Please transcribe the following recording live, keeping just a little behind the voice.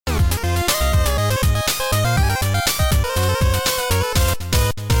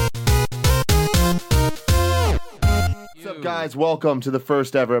guys, welcome to the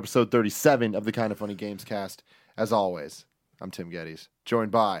first ever episode 37 of the Kind of Funny Gamescast. As always, I'm Tim Geddes, joined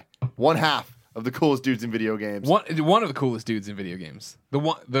by one half of the coolest dudes in video games. One of the coolest dudes in video games.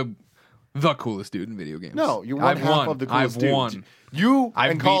 The coolest dude in video games. No, you're one half of the coolest dudes. Won. You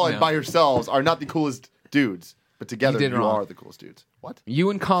and Colin by yourselves are not the coolest dudes, but together you are the coolest dudes. What?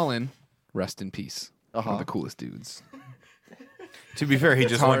 You and Colin, rest in peace, are the coolest dudes. To be fair, he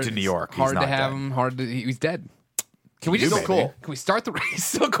just went to New York. Hard to have him. He's dead. Can we just still cool? Can we start the race? He's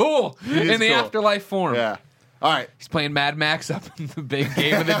still cool in the afterlife form. Yeah. All right. He's playing Mad Max up in the big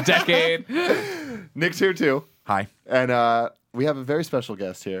game of the decade. Nick's here too. Hi. And we have a very special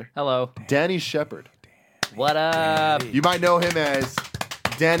guest here. Hello. Danny Shepard. What up? You might know him as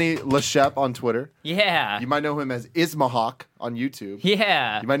Danny LeShep on Twitter. Yeah. You might know him as Ismahawk on YouTube.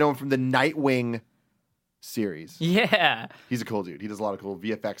 Yeah. You might know him from the Nightwing series. Yeah. He's a cool dude. He does a lot of cool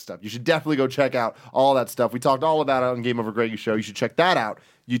VFX stuff. You should definitely go check out all that stuff. We talked all about it on Game Over Greggy's show. You should check that out.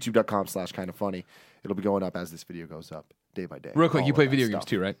 YouTube.com/kindoffunny. It'll be going up as this video goes up day by day. Real quick, you play video stuff. games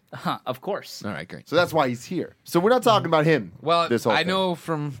too, right? Of course. All right, great. So that's why he's here. So we're not talking about him. Well, this whole I thing. know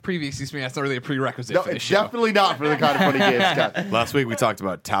from previous experience that's not really a prerequisite No, for this it's show. definitely not for the Kind of Funny Games Scott. Last week we talked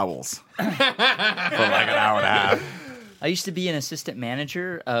about towels for like an hour and a half. I used to be an assistant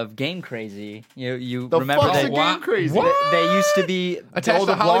manager of Game Crazy. You The remember fuck's that? a Game Crazy? What? They used to be. Attached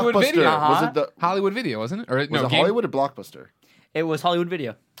the to Hollywood Blockbuster. Video. Was it the Hollywood Video, wasn't it? Or was it Hollywood or Blockbuster? It was Hollywood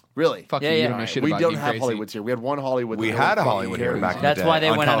Video. Really? Fuck Yeah, you, yeah. you don't know shit We about don't Game have Crazy. Hollywoods here. We had one Hollywood. We that had a fucking Hollywood here carries back it. in the That's day why they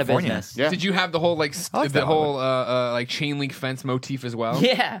on went out of California. business. Yeah. Did you have the whole like that whole like chain link fence motif as well?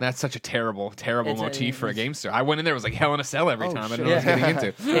 Yeah. That's such a terrible It's motif for a game store. I went in there, it was like hell in a cell every time. I didn't know shit. what I was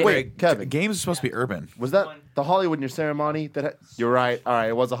getting into. Wait, Kevin. Games are supposed to be urban. Was that the Hollywood in your ceremony? You're right. All right,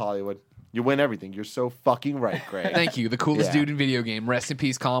 it was a Hollywood. You win everything. You're so fucking right, Greg. Thank you, the coolest Yeah. dude in video game. Rest in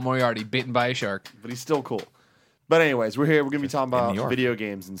peace, Colin Moriarty, bitten by a shark. But he's still cool. But anyways, we're here. We're going to be talking New about York. video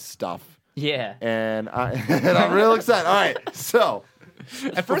games and stuff. Yeah. And I'm real excited. All right, so.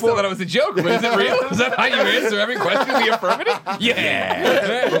 At first I thought it was a joke, but is it real? Is that how you answer every question in the affirmative?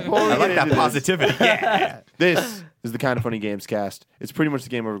 Yeah. Before we I get like that into positivity. Yeah. This is the Kind of Funny Games Cast. It's pretty much the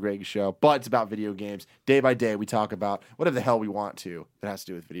Game Over Greg show, but it's about video games. Day by day, we talk about whatever the hell we want to that has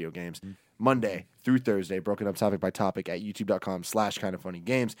to do with video games. Monday through Thursday, broken up topic by topic at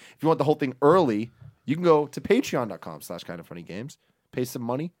youtube.com/kindoffunnygames. If you want the whole thing early, you can go to patreon.com/kindoffunnygames. Pay some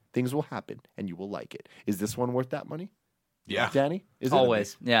money, things will happen, and you will like it. Is this one worth that money? Yeah. Danny? Is it?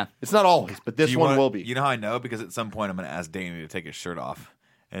 Always. Yeah. It's not always, but this one will be. You know how I know? Because at some point I'm going to ask Danny to take his shirt off.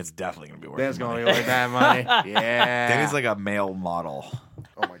 And it's definitely going to be worth Dan's the going money. to be worth that money. Yeah. Danny's like a male model.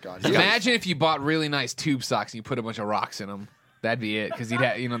 Oh my God. Imagine if you bought really nice tube socks and you put a bunch of rocks in them. That'd be it, because you'd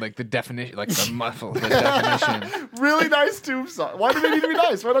have, like the definition, like the muffle, the definition. Really nice tube socks. Why do they need to be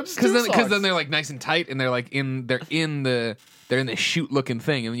nice? Why not just tube socks? Because then they're like nice and tight, and they're like in the shoot looking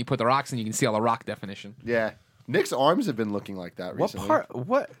thing, and then you put the rocks in, you can see all the rock definition. Yeah. Nick's arms have been looking like that recently.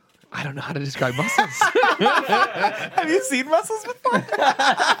 What? I don't know how to describe muscles. Have you seen muscles before?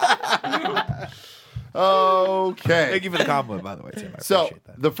 Okay. Thank you for the compliment, by the way, Tim. I So, appreciate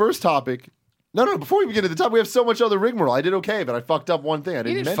that. the first topic. No, before we even get to the top, we have so much other rigmarole. I did okay, but I fucked up one thing. I You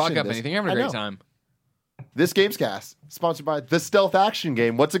didn't didn't mention fuck up this. anything. You're having a I great know. time. This Gamescast, sponsored by the Stealth Action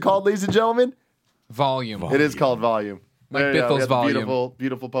Game. What's it called, ladies and gentlemen? Volume. It is called Volume. Like There you go. We Bithel's got the Volume. Beautiful,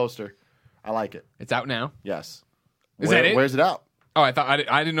 beautiful poster. I like it. It's out now. Yes. Is that it? Where's it out? Oh, I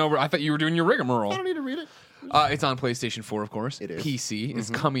didn't know. I thought you were doing your rigmarole. I don't need to read it. It's on PlayStation 4, of course. It is. PC. It's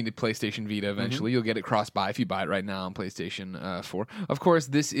coming to PlayStation Vita eventually. You'll get it cross-buy if you buy it right now on PlayStation 4. Of course,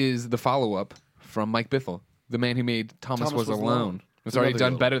 this is the follow-up from Mike Bithell, the man who made Thomas Was Alone. It's already another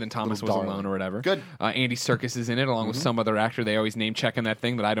done better than Thomas Was little Alone darling. or whatever. Good. Andy Serkis is in it, along with some other actor. They always name check in that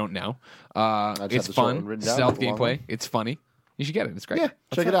thing that I don't know. just It's have the short fun. one written down Stealth with the long gameplay. one. It's funny. You should get it. It's great. Yeah,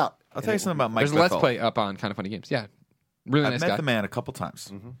 check it out. I'll tell you something about Mike There's a Let's Bithell. Play up on Kind of Funny Games. Yeah. Really I've nice met guy. the man a couple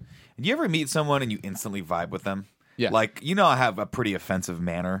times. And you ever meet someone and you instantly vibe with them? Yeah. Like, I have a pretty offensive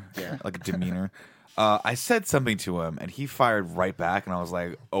manner, like a demeanor. I said something to him, and he fired right back, and I was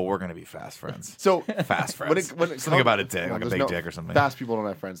like, "Oh, we're gonna be fast friends." So Fast friends. Something about a dick, like a there's big dick or something. Fast people don't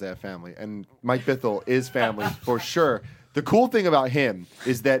have friends; they have family. And Mike Bithell is family for sure. The cool thing about him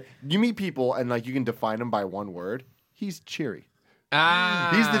is that you meet people and like you can define him by one word. He's cheery. He's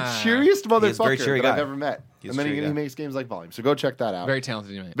the cheeriest He is a very motherfucker cheery that I've guy. ever met. He is And then a cheery he guy. makes games like Volume. So go check that out. Very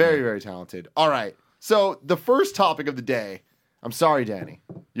talented man. Very, very talented. All right. So the first topic of the day. I'm sorry, Danny.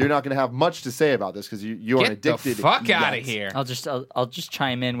 You're not going to have much to say about this because you aren't Get addicted. the fuck out yet. of here. I'll just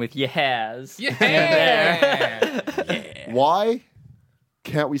chime in with yes. Yeah. Why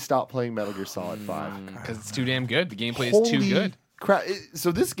can't we stop playing Metal Gear Solid 5? Because it's too damn good. The gameplay is Holy too good. crap.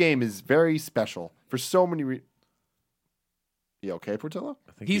 So this game is very special for so many You okay, Portillo?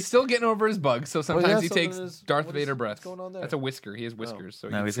 He's still getting over his bugs, so sometimes he something takes in his- Darth what is- Vader what's breaths. going on there? That's a whisker. He has whiskers. So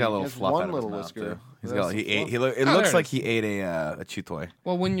No, he's got a little has fluff one out of his little mouth, whisker. too. He's That's got. He some ate. fluff. It there looks it like is. he ate a chew toy.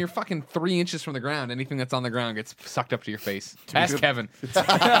 Well, when you're fucking 3 inches from the ground, anything that's on the ground gets sucked up to your face. Ask Kevin.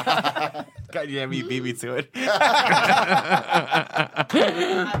 God, yeah, you beat me to it.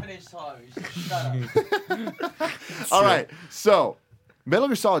 All right, so Metal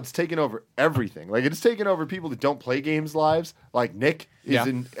Gear Solid's taken over everything. Like, it's taken over people that don't play games lives. Like, Nick is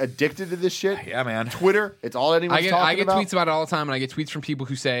Yeah. addicted to this shit. Yeah, man. Twitter, it's all anyone's I talking get about. tweets about it all the time, and I get tweets from people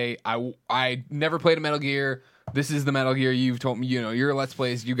who say, I never played a Metal Gear. This is the Metal Gear you've told me. You know, your Let's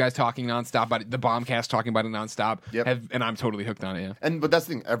Plays, you guys talking nonstop about it, the Bombcast talking about it nonstop. Yep. And I'm totally hooked on it. Yeah. But that's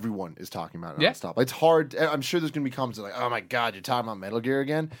the thing, everyone is talking about it Yeah. nonstop. It's hard. I'm sure there's going to be comments like, oh my God, you're talking about Metal Gear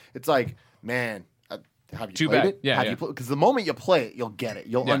again? It's like, man, have you Too played bad. it? Yeah, Have yeah. you because the moment you play it, you'll get it.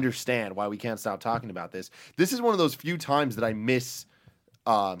 You'll Yeah. understand why we can't stop talking about this. This is one of those few times that I miss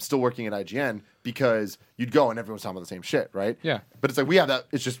still working at IGN because you'd go and everyone's talking about the same shit, right? Yeah. But it's like we have that.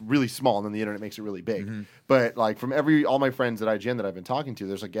 It's just really small, and then the internet makes it really big. Mm-hmm. But like from all my friends at IGN that I've been talking to,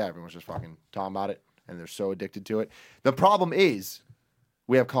 there's like, yeah, everyone's just fucking talking about it, and they're so addicted to it. The problem is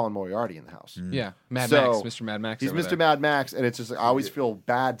we have Colin Moriarty in the house. Yeah. Mad So, Max, Mr. Mad Max. He's over Mr. there. Mad Max, and it's just like, I always feel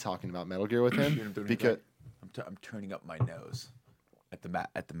bad talking about Metal Gear with him because I'm turning up my nose at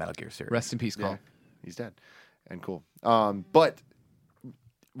the Metal Gear series. Rest in peace, yeah, Colin. he's dead and cool. But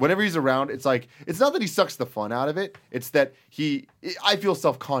whenever he's around, it's like it's not that he sucks the fun out of it. It's that I feel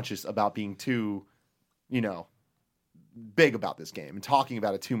self-conscious about being too, big about this game and talking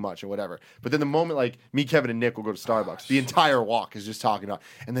about it too much or whatever. But then the moment like me, Kevin, and Nick will go to Starbucks, the entire walk is just talking about.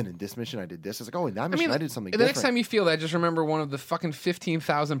 And then in this mission, I did this. It's like, oh, in that mission, I did something the different. next time you feel that, just remember one of the fucking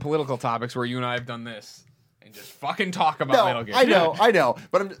 15,000 political topics where you and I have done this. And just fucking talk about Metal Gear. I know.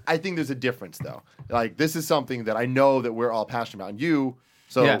 But I think there's a difference, though. Like, this is something that I know that we're all passionate about. And you,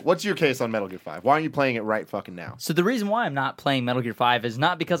 what's your case on Metal Gear 5? Why aren't you playing it right fucking now? So the reason why I'm not playing Metal Gear 5 is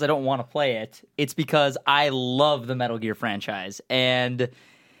not because I don't want to play it. It's because I love the Metal Gear franchise. And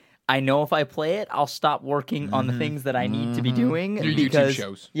I know if I play it, I'll stop working on the things that I need to be doing. Your because, YouTube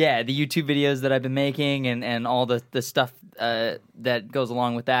shows. Yeah, the YouTube videos that I've been making and all the stuff that goes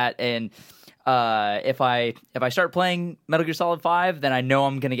along with that. And if I start playing Metal Gear Solid 5, then I know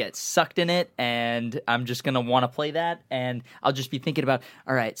I'm gonna get sucked in it, and I'm just gonna want to play that, and I'll just be thinking about,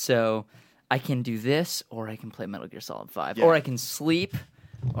 all right, so I can do this, or I can play Metal Gear Solid 5, Yeah. or I can sleep,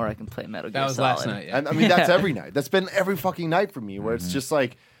 or I can play Metal Gear That was Solid. last night, yeah. And I mean, that's every night. That's been every fucking night for me, where it's just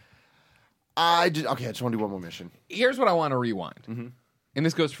like, I just want to do one more mission. Here's what I want to rewind. And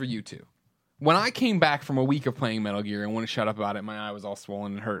this goes for you too. When I came back from a week of playing Metal Gear and want to shut up about it, my eye was all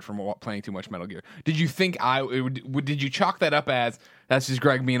swollen and hurt from playing too much Metal Gear. Did you think did you chalk that up as that's just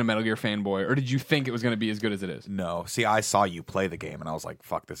Greg being a Metal Gear fanboy, or did you think it was going to be as good as it is? No. See, I saw you play the game, and I was like,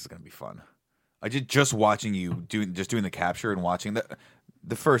 fuck, this is going to be fun. I just watching you doing the capture and watching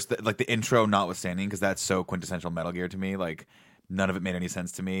the first, like the intro notwithstanding, because that's so quintessential Metal Gear to me. Like, none of it made any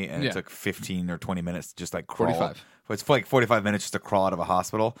sense to me, and Yeah. it took 15 or 20 minutes to just like crawl. 45. It's like 45 minutes just to crawl out of a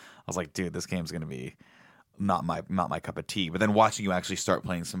hospital. I was like, dude, this game's going to be not my cup of tea. But then watching you actually start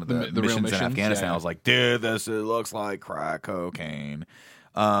playing some of the real missions in missions, Afghanistan, yeah. I was like, dude, this looks like crack cocaine.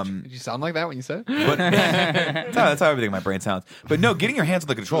 Did you sound like that when you said it? But that's how everything in my brain sounds. But no, getting your hands on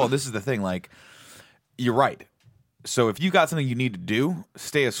the control, this is the thing. Like, you're right. So if you got something you need to do,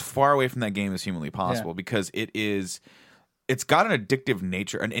 stay as far away from that game as humanly possible, because it's got an addictive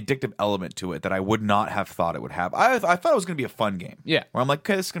nature, an addictive element to it that I would not have thought it would have. I thought it was going to be a fun game. Yeah. Where I'm like,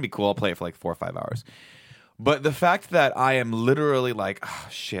 okay, this is going to be cool. I'll play it for like 4 or 5 hours. But the fact that I am literally like, oh,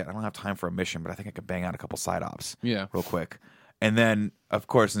 shit, I don't have time for a mission, but I think I could bang out a couple side ops real quick. And then, of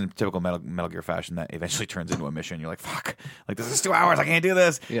course, in typical Metal Gear fashion, that eventually turns into a mission. You're like, fuck, like this is 2 hours. I can't do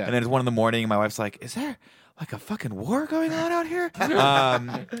this. Yeah. And then it's 1 a.m. My wife's like, is there like a fucking war going on out here?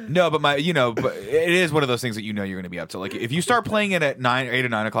 No, but but it is one of those things that you're going to be up to. Like if you start playing it at 8 or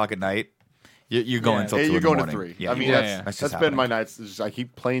 9 o'clock at night, you're going until 2 you're in the going to morning. 3. Yeah, I mean, that's that's been my nights. It's just, I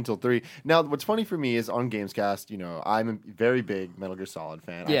keep playing till 3. Now, what's funny for me is on Gamescast, I'm a very big Metal Gear Solid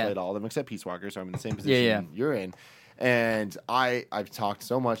fan. Yeah. I played all of them except Peace Walker, so I'm in the same position you're in. And I've talked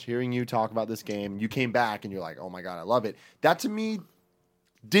so much hearing you talk about this game. You came back and you're like, oh my God, I love it. That to me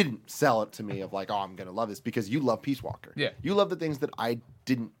didn't sell it to me of like, oh, I'm going to love this, because you love Peace Walker. Yeah. You love the things that I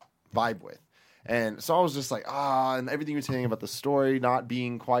didn't vibe with. And so I was just like, and everything you're saying about the story not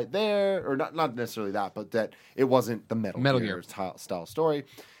being quite there, or not necessarily that, but that it wasn't the Metal Gear style story,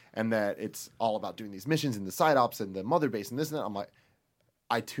 and that it's all about doing these missions and the side ops and the mother base and this and that. I'm like,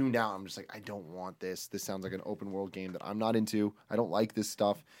 I tuned out. I'm just like, I don't want this. This sounds like an open world game that I'm not into. I don't like this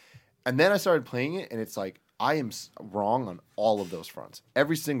stuff. And then I started playing it, and it's like, I am wrong on all of those fronts.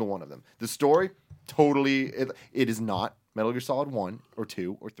 Every single one of them. The story, totally, it is not Metal Gear Solid 1 or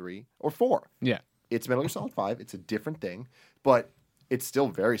 2 or 3 or 4. Yeah. It's Metal Gear Solid 5. It's a different thing, but it's still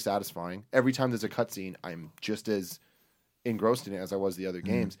very satisfying. Every time there's a cutscene, I'm just as engrossed in it as I was the other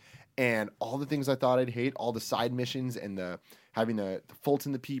games. And all the things I thought I'd hate, all the side missions and having the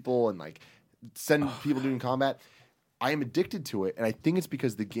Fulton the people and like send people doing combat, I am addicted to it. And I think it's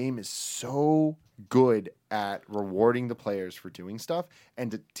because the game is so good at rewarding the players for doing stuff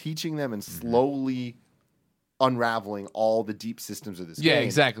and to teaching them and slowly unraveling all the deep systems of this game. Yeah,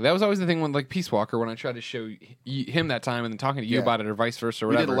 exactly. That was always the thing when, like, Peace Walker, when I tried to show him that time and then talking to you about it or vice versa or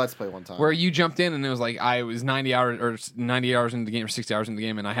whatever. We did a Let's Play one time. Where you jumped in and it was like, I was 90 hours into the game or 60 hours into the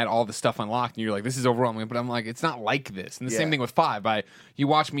game and I had all the stuff unlocked and you're like, this is overwhelming. But I'm like, it's not like this. And the same thing with 5. You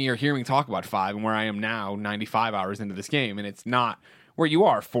watch me or hear me talk about 5 and where I am now, 95 hours into this game, and it's not where you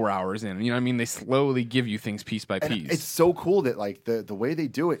are 4 hours in. You know what I mean? They slowly give you things piece by piece. And it's so cool that like the way they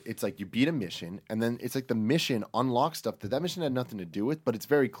do it, it's like you beat a mission and then it's like the mission unlocks stuff that mission had nothing to do with, but it's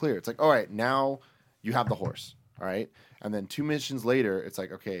very clear. It's like, all right, now you have the horse, all right? And then 2 missions later, it's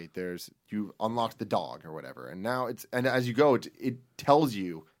like, okay, you unlocked the dog or whatever. And now and as you go, it tells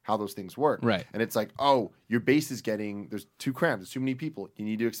you how those things work. Right. And it's like, oh, your base is there's too cramped, there's too many people, you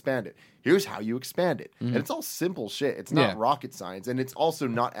need to expand it. Here's how you expand it. And it's all simple shit. It's not rocket science. And it's also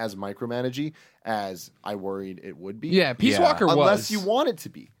not as micromanagey as I worried it would be. Yeah, Peace Walker was. Unless you want it to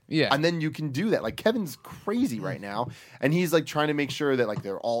be. Yeah. And then you can do that. Like, Kevin's crazy right now. And he's, like, trying to make sure that, like,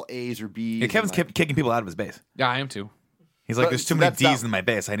 they're all A's or B's. Yeah, Kevin's like, kicking people out of his base. Yeah, I am too. He's like, there's too many D's not- in my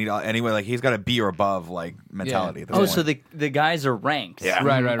base. I need anyway. Like, he's got a B or above like mentality. At this Oh, point. so the guys are ranked. Yeah.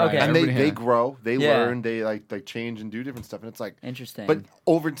 Right. Okay. and Everybody they had- grow, they Yeah. learn, they like change and do different stuff. And it's like Interesting. But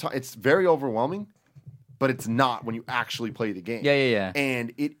over time, it's very overwhelming. But it's not when you actually play the game. Yeah.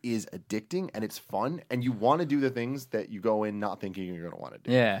 And it is addicting and it's fun. And you want to do the things that you go in not thinking you're going to want to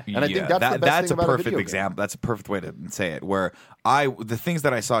do. Yeah. And I think that's the best thing a about perfect video game. example. That's a perfect way to say it. Where the things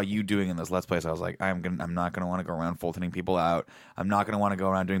that I saw you doing in those Let's Plays, I was like, I'm not going to want to go around Fultoning people out. I'm not going to want to go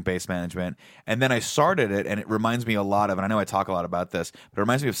around doing base management. And then I started it, and it reminds me a lot of, and I know I talk a lot about this, but it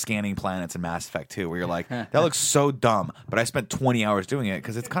reminds me of scanning planets in Mass Effect 2, where you're like, that looks so dumb, but I spent 20 hours doing it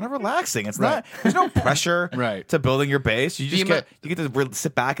because it's kind of relaxing. It's not. There's no pressure to building your base. You just get to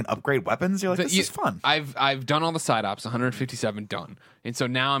sit back and upgrade weapons. You're like, this is fun. I've done all the side ops, 157 done, and so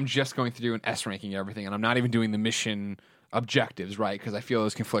now I'm just going through and S ranking everything, and I'm not even doing the mission objectives, right? Because I feel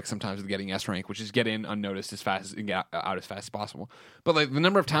those conflict sometimes with getting S rank, which is get in unnoticed as fast and get out as fast as possible. But like the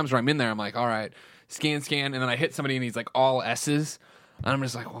number of times where I'm in there, I'm like, all right, scan, and then I hit somebody and he's like all S's. And I'm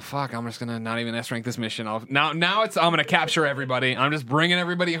just like, well, fuck, I'm just going to not even S-rank this mission. Now I'm going to capture everybody. I'm just bringing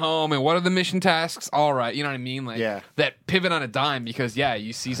everybody home. And what are the mission tasks? All right. You know what I mean? Like, that pivot on a dime because,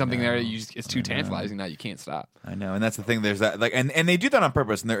 you see something there, it's too tantalizing that you can't stop. I know, and that's the thing. There's that, like, and they do that on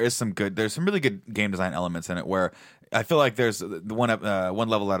purpose. And there's some really good game design elements in it. Where I feel like there's the one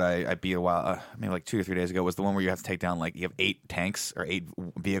level that I beat a while, maybe like 2 or 3 days ago, was the one where you have to take down like you have 8 tanks or 8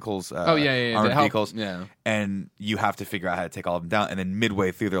 vehicles. Armored vehicles. Yeah, and you have to figure out how to take all of them down. And then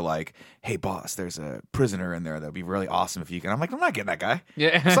midway through, they're like, "Hey, boss, there's a prisoner in there that would be really awesome if you can." I'm like, "I'm not getting that guy.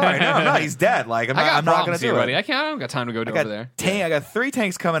 Yeah, sorry, no, I'm not. He's dead. Like, I'm not going to do buddy. it. I don't got time to go over there. I got 3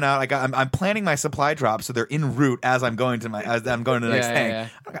 tanks coming out. I'm planning my supply drops so they're en route as I'm going to the next tank.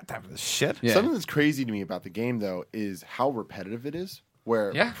 I don't got time for this shit. Yeah. Something that's crazy to me about the game, though, is how repetitive it is.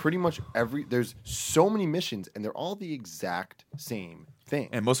 Where pretty much there's so many missions and they're all the exact same thing.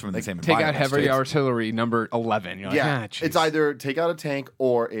 And most of them are the same Take out environment. heavy artillery number 11. You're like, it's either take out a tank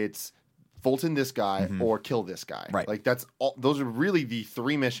or it's Fulton this guy or kill this guy. Right. Like that's all. Those are really the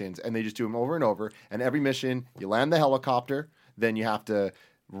 3 missions, and they just do them over and over. And every mission, you land the helicopter, then you have to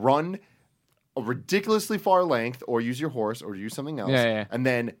run a ridiculously far length, or use your horse, or use something else. And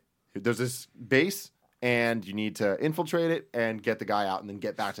then there's this base, and you need to infiltrate it and get the guy out, and then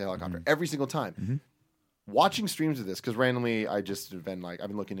get back to the helicopter every single time. Watching streams of this, because randomly I've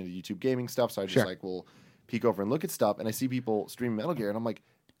been looking into YouTube gaming stuff, so I just will peek over and look at stuff, and I see people stream Metal Gear, and I'm like,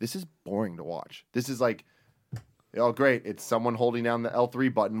 this is boring to watch. This is like, oh great, it's someone holding down the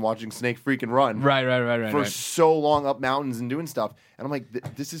L3 button, watching Snake freaking run, right, so long up mountains and doing stuff, and I'm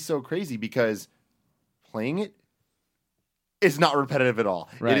like, this is so crazy because playing it is not repetitive at all.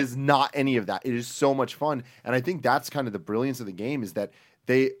 Right. It is not any of that. It is so much fun, and I think that's kind of the brilliance of the game is that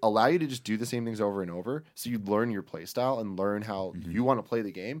they allow you to just do the same things over and over, so you learn your play style and learn how you want to play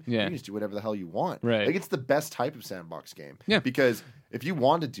the game. Yeah. You can just do whatever the hell you want. Right. Like, it's the best type of sandbox game. Yeah. Because if you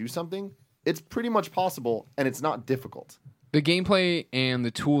want to do something, it's pretty much possible, and it's not difficult. The gameplay and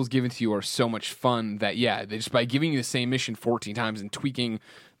the tools given to you are so much fun that, they just by giving you the same mission 14 times and tweaking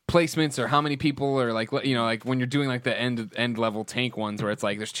placements or how many people or like like when you're doing like the end level tank ones where it's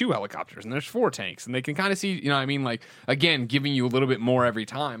like there's 2 helicopters and there's 4 tanks and they can kind of see what I mean, like again giving you a little bit more every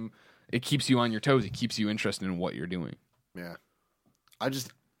time. It keeps you on your toes. It keeps you interested in what you're doing. Yeah,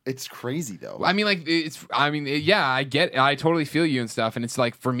 it's crazy though. I mean, like I get. I totally feel you and stuff. And it's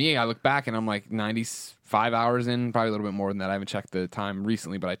like for me, I look back and I'm like 95 hours in, probably a little bit more than that. I haven't checked the time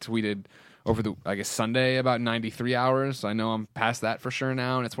recently, but I tweeted over Sunday about 93 hours. So I know I'm past that for sure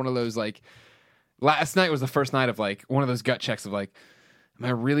now. And it's one of those like last night was the first night of like one of those gut checks of like, am I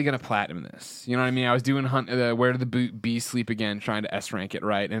really going to platinum this? You know what I mean? I was doing Where Did the Bees Sleep Again, trying to S rank it,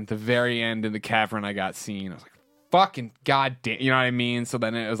 right? And at the very end in the cavern, I got seen. I was like, fucking goddamn. You know what I mean? So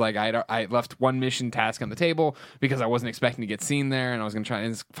then it was like, I left one mission task on the table because I wasn't expecting to get seen there. And I was going to try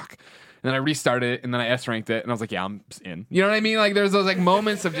and fuck. And then I restarted it and then I S ranked it. And I was like, yeah, I'm in. You know what I mean? Like there's those like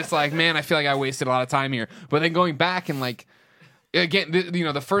moments of just like, man, I feel like I wasted a lot of time here. But then going back and like, again,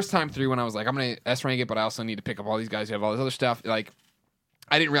 the first time through when I was like, I'm going to S rank it, but I also need to pick up all these guys who have all this other stuff. Like,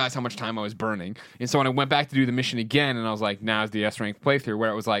 I didn't realize how much time I was burning. And so when I went back to do the mission again, and I was like, now's the S-rank playthrough, where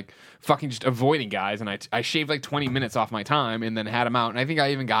it was like fucking just avoiding guys, and I shaved like 20 minutes off my time and then had them out. And I think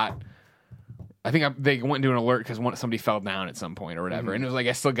they went into an alert because somebody fell down at some point or whatever. Mm-hmm. And it was like,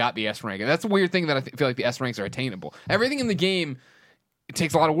 I still got the S-rank. And that's a weird thing that I feel like the S-ranks are attainable. Everything in the game, it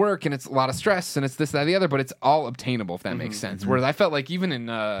takes a lot of work, and it's a lot of stress, and it's this, that, the other, but it's all obtainable, if that makes sense. Whereas I felt like even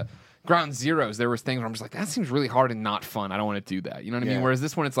in... Ground Zeroes, there was things where I'm just like, that seems really hard and not fun. I don't want to do that. You know what I mean? Whereas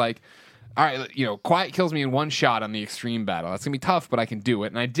this one, it's like, all right, Quiet kills me in one shot on the extreme battle. That's going to be tough, but I can do it.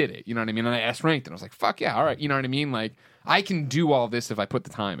 And I did it. You know what I mean? And I S-ranked, and I was like, fuck yeah, all right. You know what I mean? Like, I can do all this if I put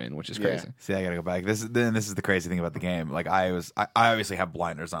the time in, which is crazy. See, I got to go back. This is the crazy thing about the game. Like, I obviously have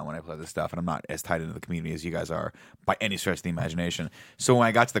blinders on when I play this stuff, and I'm not as tied into the community as you guys are by any stretch of the imagination. So when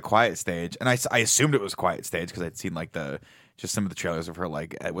I got to the Quiet stage, and I assumed it was Quiet stage because I'd seen like just some of the trailers of her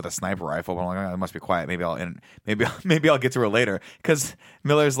like with a sniper rifle. But I'm like, oh, it must be quiet. Maybe I'll get to her later. Because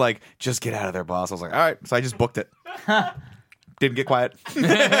Miller's like, just get out of there, boss. I was like, all right. So I just booked it. Didn't get quiet. but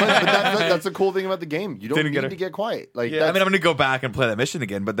that's the cool thing about the game. You don't need to get quiet. Like, yeah, I mean, I'm going to go back and play that mission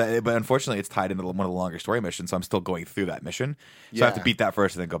again. But unfortunately, it's tied into one of the longer story missions. So I'm still going through that mission. So I have to beat that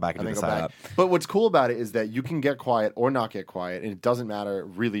first and then go back and do the side up. But what's cool about it is that you can get quiet or not get quiet, and it doesn't matter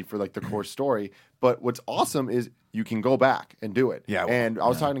really for like the core story. But what's awesome is you can go back and do it. Yeah. And I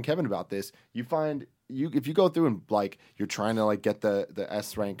was talking to Kevin about this. You find if you go through and like you're trying to like get the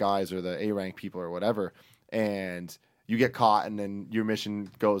S rank guys or the A rank people or whatever, and you get caught, and then your mission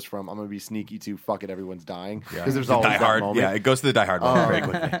goes from I'm gonna be sneaky to fuck it, everyone's dying because there's always that moment. Yeah, it goes to the Die Hard moment very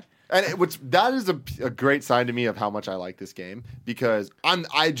quickly. And that is a great sign to me of how much I like this game because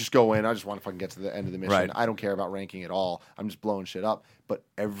I just go in, I just want to fucking get to the end of the mission. Right. I don't care about ranking at all. I'm just blowing shit up. But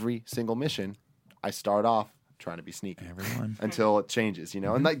every single mission, I start off trying to be sneaky until it changes,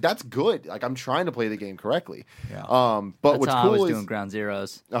 and like that's good. Like I'm trying to play the game correctly. Yeah. But that's what's how cool I was is doing Ground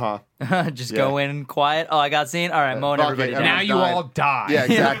Zeroes. Just go in quiet. Oh, I got seen. All right, mowing everybody down. Now you all die. Yeah,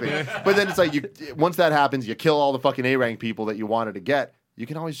 exactly. But then it's like once that happens, you kill all the fucking A rank people that you wanted to get. You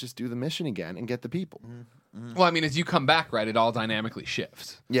can always just do the mission again and get the people. Well, I mean, as you come back, right, it all dynamically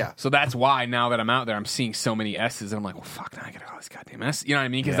shifts. Yeah. So that's why now that I'm out there, I'm seeing so many S's, and I'm like, well, fuck, now I gotta call this goddamn S. You know what I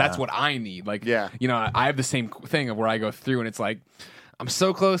mean? Because that's what I need. Like, I have the same thing of where I go through, and it's like, I'm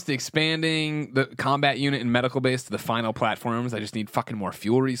so close to expanding the combat unit and medical base to the final platforms. I just need fucking more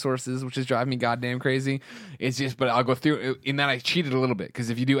fuel resources, which is driving me goddamn crazy. It's just, but I'll go through. In that, I cheated a little bit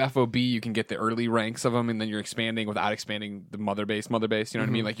because if you do FOB, you can get the early ranks of them, and then you're expanding without expanding the mother base. You know what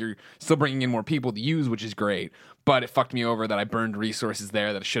I mean? Like you're still bringing in more people to use, which is great. But it fucked me over that I burned resources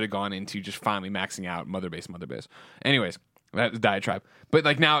there that I should have gone into just finally maxing out mother base. Anyways. That's diatribe. But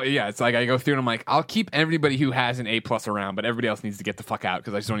like now, it's like I go through and I'm like, I'll keep everybody who has an A+ around, but everybody else needs to get the fuck out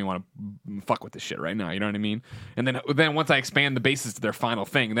because I just don't even want to fuck with this shit right now. You know what I mean? And then once I expand the bases to their final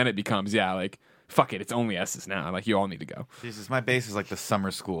thing, then it becomes like fuck it, it's only S's now. Like you all need to go. Jesus, my base is like the summer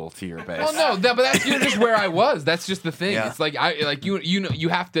school to your base. Well, no, but that's just where I was. That's just the thing. Yeah. It's like you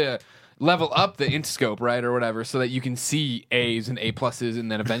have to level up the int scope, right, or whatever, so that you can see A's and A+,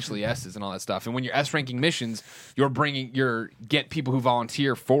 and then eventually S's and all that stuff. And when you're S ranking missions, get people who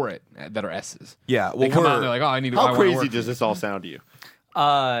volunteer for it that are S's. Yeah, well, they come out and they're like, oh, I need to. How crazy does this all sound to you?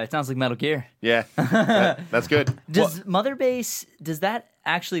 It sounds like Metal Gear. Yeah, that's good. Does Mother Base that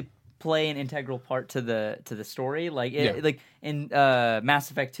actually play an integral part to the story? Like like in Mass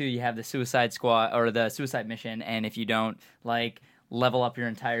Effect 2, you have the Suicide Squad or the Suicide Mission, and if you don't level up your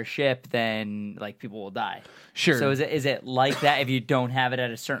entire ship, then like people will die. Sure. So is it like that? If you don't have it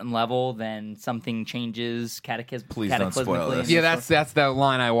at a certain level, then something changes Please don't spoil this. Yeah, that's the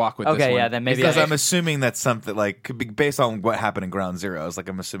line I walk with. Okay, this one. yeah, then maybe Because I'm assuming that something like could be based on what happened in Ground Zeroes. Like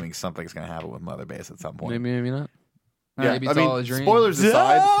I'm assuming something's going to happen with Mother Base at some point. Maybe not. Yeah, Maybe it's all a dream. spoilers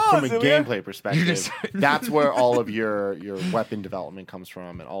aside, from a so gameplay perspective, just- that's where all of your weapon development comes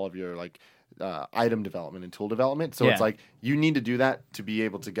from, and all of your like item development and tool development. So Yeah. it's like you need to do that to be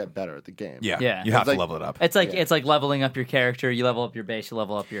able to get better at the game. Yeah, Yeah. you have It's to like- level it up. It's like leveling up your character. You level up your base. You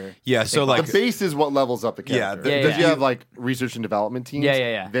level up your Yeah, so like the base is what levels up the Yeah, character. the- Because yeah. you have like research and development teams.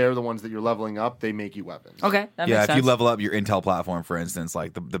 Yeah. They're the ones that you're leveling up. They make you weapons. Okay, that yeah, makes if sense. you level up your intel platform, for instance,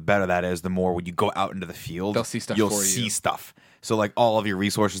 like the better that is, the more when you go out into the field, They'll see stuff you'll for you. see stuff. So like all of your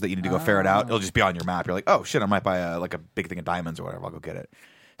resources that you need to go ferret out, it'll just be on your map. You're like, oh shit, I might buy a big thing of diamonds or whatever. I'll go get it.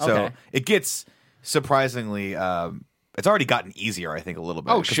 So Okay. it gets surprisingly, it's already gotten easier, I think, a little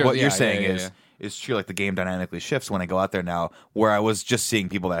bit. Oh, 'Cause sure, what yeah, you're saying yeah. is true. Like the game dynamically shifts when I go out there now. Where I was just seeing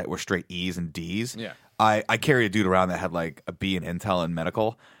people that were straight E's and D's. Yeah. I carried a dude around that had like a B in intel and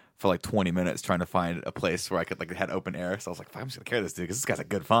medical for like 20 minutes trying to find a place where I could like had open air. So I was like, I'm just gonna carry this dude because this guy's a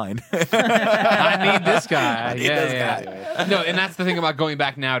good find. I need this guy. I need yeah, this yeah. No, and that's the thing about going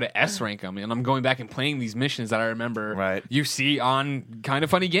back now to S rank. I mean, I'm going back and playing these missions that I remember Right. you see on Kind of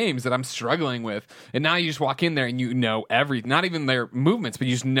Funny Games that I'm struggling with. And now you just walk in there and you know not even their movements, but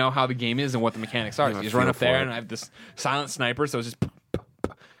you just know how the game is and what the mechanics are. So you just run feel up there for it. and I have this silent sniper, so it's just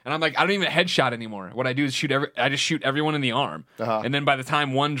and I'm like, I don't even headshot anymore. What I do is I just shoot everyone in the arm. And then by the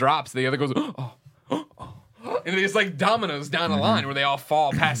time one drops, the other goes, and they just like dominoes down a line where they all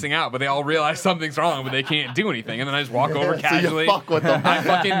fall passing out, but they all realize something's wrong, but they can't do anything. And then I just walk over So you casually. fuck with them.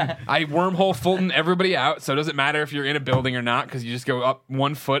 I wormhole Fulton everybody out, so it doesn't matter if you're in a building or not, because you just go up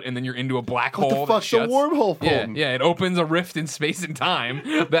 1 foot and then you're into a black What hole. the fuck's that a shuts. wormhole, Yeah, Fulton? yeah, it opens a rift in space and time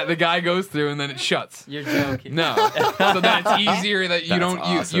that the guy goes through, and then it shuts. You're joking. No, so then it's easier that you That's don't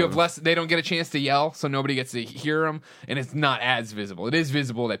awesome. you have less. They don't get a chance to yell, so nobody gets to hear them, and it's not as visible. It is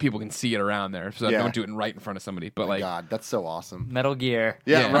visible that people can see it around there, so Yeah. don't do it right in front of somebody. But like, God, that's so awesome. Metal Gear.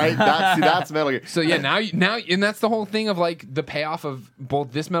 Yeah, Yeah. right. That's Metal Gear. so yeah, now, and that's the whole thing of like the payoff of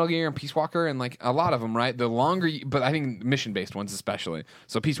both this Metal Gear and Peace Walker, and like a lot of them, right? The longer, but I think mission based ones especially.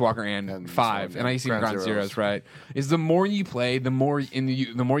 So Peace Walker and this 5, one, and I yeah. see Ground Ground Zeroes. Zeroes, right? Is the more you play, the more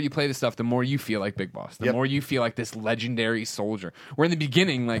you play the stuff, the more you feel like Big Boss. The Yep. more you feel like this legendary soldier. Where in the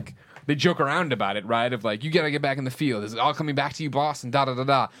beginning, like they joke around about it, right? Of like, you gotta get back in the field. Is it all coming back to you, boss? And da da da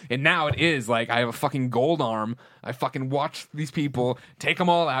da. And now it is like, I have a fucking gold arm. I fucking watch these people take them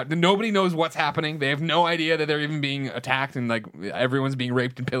all out. Nobody knows what's happening. They have no idea that they're even being attacked, and like everyone's being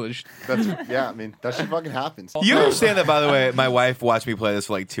raped and pillaged. I mean, that shit fucking happens. You understand that, by the way. My wife watched me play this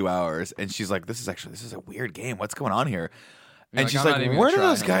for like 2 hours, and she's like, "This is a weird game. What's going on here?" And like, she's "I'm not like, even "Where do gonna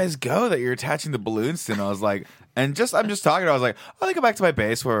those try." guys go that you're attaching the balloons to?" And I was like, I'm just talking to her. I was like, "Oh, they go back to my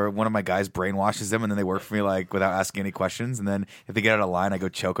base where one of my guys brainwashes them, and then they work for me like without asking any questions. And then if they get out of line, I go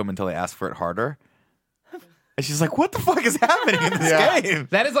choke them until they ask for it harder." And she's like, "What the fuck is happening in this Yeah. game?"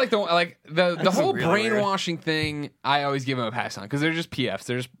 That is like the whole really weird. brainwashing thing. I always give them a pass on because they're just PFs.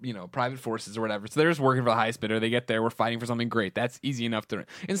 They're just private forces or whatever. So they're just working for the highest bidder. They get there. We're fighting for something great. That's easy enough to.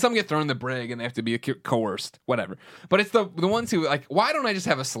 And some get thrown in the brig and they have to be coerced. Whatever. But it's the ones who like. Why don't I just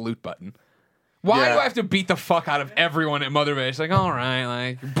have a salute button? Why Yeah. do I have to beat the fuck out of everyone at Mother Base? Like, all right,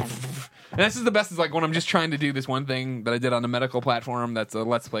 like. And this is the best. Is like when I'm just trying to do this one thing that I did on the medical platform. That's a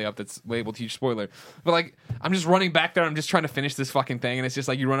Let's Play up. That's labeled huge spoiler. But like, I'm just running back there. I'm just trying to finish this fucking thing, and it's just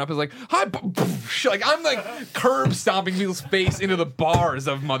like you run up. It's like hi, like I'm like curb stomping people's face into the bars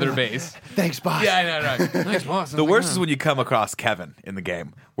of Mother Base. Thanks, boss. Yeah, I know, right. Thanks, boss. The worst is when you come across Kevin in the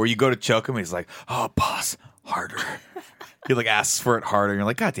game, where you go to choke him, and he's like, "Oh, boss, harder." He like asks for it harder, and you're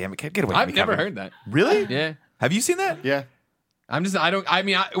like, "God damn it, Kev, get away!" from I've me, never Kevin." heard that. Really? Yeah. Have you seen that? Yeah. I'm just. I don't. I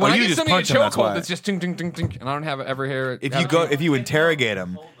mean, when I you get just something in punch him, that's chokehold, why. it's just ting ting ting ting, and I don't ever hear it. If you interrogate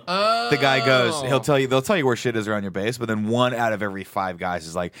him, the guy goes, they'll tell you where shit is around your base, but then 1 out of every 5 guys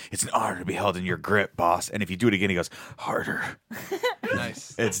is like, "It's an honor to be held in your grip, boss." And if you do it again, he goes, "Harder."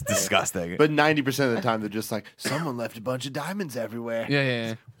 Nice. It's disgusting. But 90% of the time, they're just like, someone left a bunch of diamonds everywhere.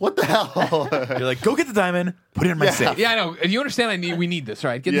 Yeah. What the hell? You're like, "Go get the diamond, put it in my safe." Yeah, I know. If you understand, we need this,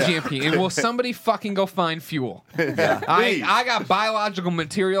 right? Get the Yeah. GMP, and will somebody fucking go find fuel? I got biological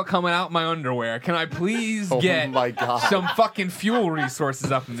material coming out my underwear. Can I please Oh get my God. some fucking fuel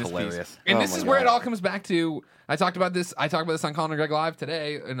resources up in this hilarious. piece? And Oh this my is where it God. all comes back to. I talked about this on Colin and Greg Live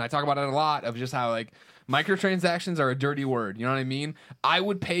today, and I talk about it a lot of just how like microtransactions are a dirty word. You know what I mean? I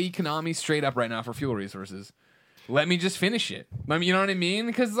would pay Konami straight up right now for fuel resources. Let me just finish it. You know what I mean?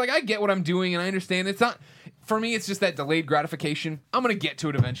 Because like I get what I'm doing and I understand it's not. For me, it's just that delayed gratification. I'm going to get to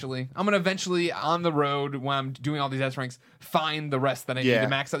it eventually. I'm going to eventually, on the road, when I'm doing all these S ranks, find the rest that I need to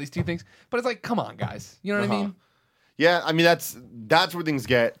max out these 2 things. But it's like, come on, guys. You know what I mean? Yeah, I mean, that's where things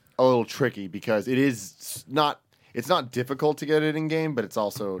get a little tricky because it's not difficult to get it in game, but it's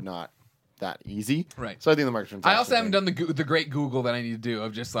also not that easy. Right. So I think the microtransactions. I also haven't done the great Google that I need to do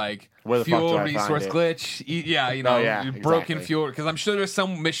of just like Where the fuck fuel do I find resource it? glitch. Broken exactly. fuel. Because I'm sure there's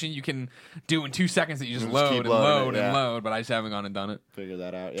some mission you can do in 2 seconds that you just Just load keep and loading load it, and yeah. load, but I just haven't gone and done it. Figure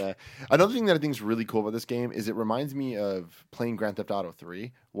that out, yeah. Another thing that I think is really cool about this game is it reminds me of playing Grand Theft Auto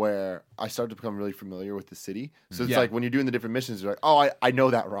 3, where I started to become really familiar with the city. So it's like when you're doing the different missions, you're like, oh, I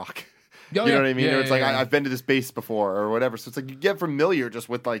know that rock. You know what I mean? Or it's like I've been to this base before or whatever. So it's like you get familiar just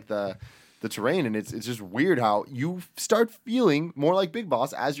with like the terrain, and it's just weird how you start feeling more like Big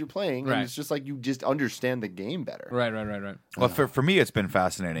Boss as you're playing, and it's just like you just understand the game better. Right. Well, for me, it's been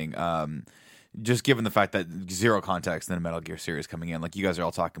fascinating. Just given the fact that zero context in the Metal Gear series coming in, like you guys are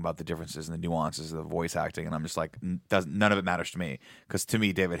all talking about the differences and the nuances of the voice acting, and I'm just like, none of it matters to me because to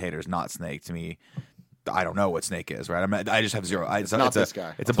me, David Hayter's not Snake. To me, I don't know what Snake is, right? I just have zero. It's this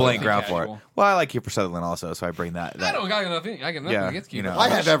guy. It's a blank ground for it. Casual. Well, I like Kiefer Sutherland also, so I bring that. I don't got nothing. I got nothing against you. I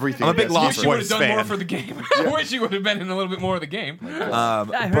have everything. I'm a big against Lost Wish you would have Boys done fan. more for the game. I wish you would have been in a little bit more of the game. I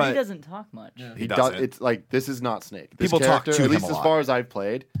heard but he doesn't talk much. he does. doesn't. It's like this is not Snake. This People talk character, to at him least a as lot. far as I've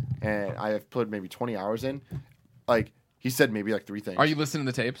played, and I have put maybe 20 hours in. Like he said, maybe like 3 things. Are you listening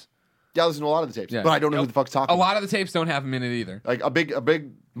to the tapes? Yeah, I listen to a lot of the tapes, Yeah. but I don't know who the fuck's talking. A lot of the tapes don't have him in it either. Like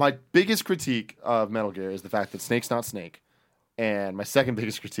my biggest critique of Metal Gear is the fact that Snake's not Snake, and my second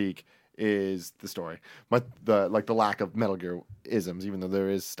biggest critique is the story. The lack of Metal Gear isms, even though there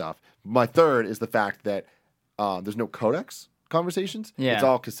is stuff. My third is the fact that there's no codex conversations. Yeah. It's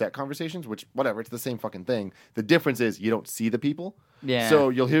all cassette conversations, which whatever, it's the same fucking thing. The difference is you don't see the people. Yeah. So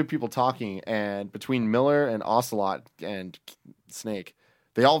you'll hear people talking, and between Miller and Ocelot and Snake,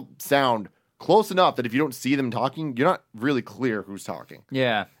 they all sound close enough that if you don't see them talking, you're not really clear who's talking.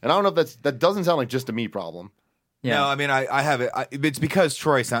 Yeah. And I don't know if that doesn't sound like just a me problem. Yeah. No, I mean I have it. It's because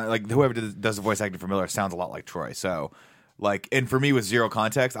Troy sound like whoever does the voice acting for Miller sounds a lot like Troy. So, like, and for me with zero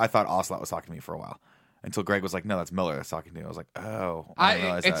context, I thought Ocelot was talking to me for a while until Greg was like, "No, that's Miller that's talking to me." I was like, "Oh, I didn't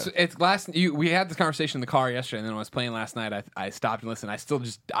realize that." We had this conversation in the car yesterday, and then when I was playing last night, I stopped and listened.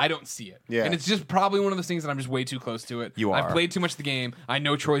 I don't see it. Yeah. And it's just probably one of those things that I'm just way too close to it. You I've are. played too much of the game. I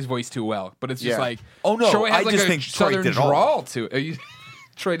know Troy's voice too well, but it's just Yeah. like, Oh, no, Troy has I like just a think Troy southern did it all. drawl to it.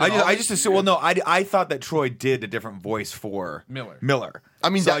 Troy did all I of just it? assumed. Well, no, I thought that Troy did a different voice for Miller. I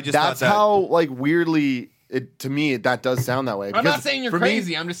mean, So I just that's thought that- how like weirdly to me that does sound that way. I'm not Because saying you're for me,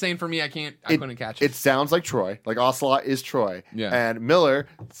 crazy. I'm just saying for me, I couldn't catch It it. sounds like Troy. Like Ocelot is Troy. Yeah. And Miller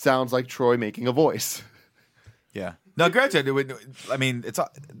sounds like Troy making a voice. Yeah. No, granted, I mean,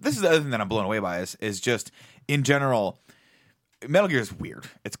 this is the other thing that I'm blown away by is just in general. Metal Gear is weird.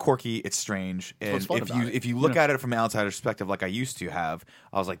 It's quirky. It's strange. And what's fun about it. if you look at it from an outsider perspective, like I used to have,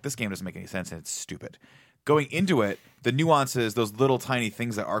 I was like, this game doesn't make any sense and it's stupid. Going into it, the nuances, those little tiny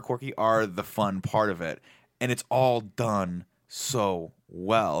things that are quirky, are the fun part of it, and it's all done so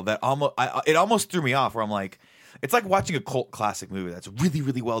well that it almost threw me off. Where I'm like, it's like watching a cult classic movie that's really,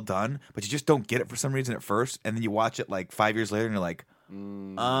 really well done, but you just don't get it for some reason at first, and then you watch it like 5 years later, and you're like,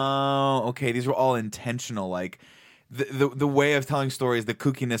 oh, okay, these were all intentional. Like the way of telling stories, the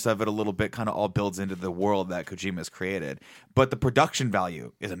kookiness of it a little bit kind of all builds into the world that Kojima's created. But the production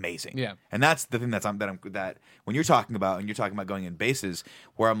value is amazing. Yeah. And that's the thing that when you're talking about, and you're talking about going in bases,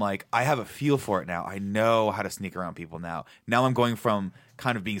 where I'm like, I have a feel for it now. I know how to sneak around people now. Now I'm going from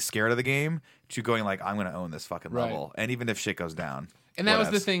kind of being scared of the game to going like, I'm going to own this fucking level. And even if shit goes down. And that was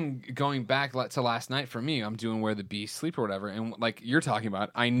the whatevs. thing going back to last night for me. I'm doing Where the Beasts Sleep or whatever, and like you're talking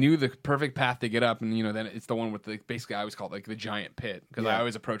about, I knew the perfect path to get up, and then it's the one with the basically I always call it like the giant pit because I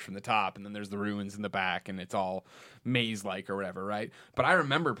always approach from the top, and then there's the ruins in the back, and it's all maze like or whatever, right? But I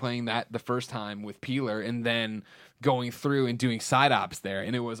remember playing that the first time with Peeler, and then going through and doing side ops there,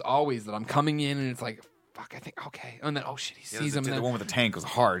 and it was always that I'm coming in, and it's like, fuck, I think okay, and then oh shit, he sees him. The one with the tank was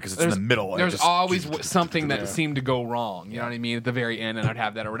hard because it's in the middle. There's always something that seemed to go wrong. You know what I mean? At the very end, and I'd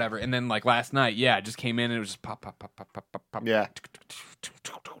have that or whatever. And then like last night, it just came in and it was just pop, pop, pop, pop, pop, pop, pop. Yeah.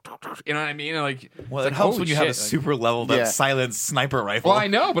 You know what I mean? And like, Well, it's it like, helps holy when you have a shit, like- super leveled up Yeah. silent sniper rifle. Well, I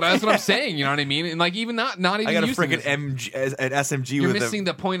know, but that's what I'm saying. You know what I mean? And like, even not even I got a using freaking this. an SMG You're with missing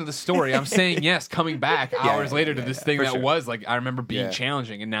the point of the story. I'm saying yes, coming back hours later to this thing for that sure. was like I remember being Yeah.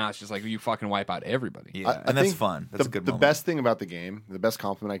 challenging, and now it's just like you fucking wipe out everybody. Yeah, I and that's think fun. That's the, a good the moment. best thing about the game, the best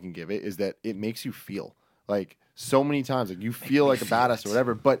compliment I can give it is that it makes you feel like so many times like you feel like a badass or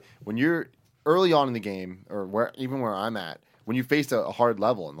whatever. But when you're early on in the game, or even where I'm at, when you face a hard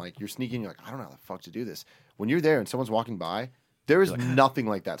level and like you're sneaking, you're like, I don't know how the fuck to do this. When you're there and someone's walking by, there is nothing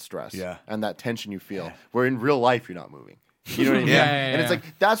like that stress and that tension you feel. Where in real life you're not moving. You know what I mean? And it's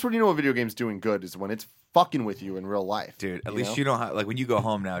like that's when you know a video game's doing good is when it's fucking with you in real life, dude. At least you don't have, like when you go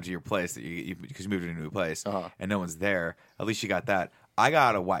home now to your place that you because you moved to a new place and no one's there. At least you got that. I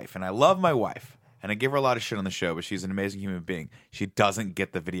got a wife and I love my wife and I give her a lot of shit on the show, but she's an amazing human being. She doesn't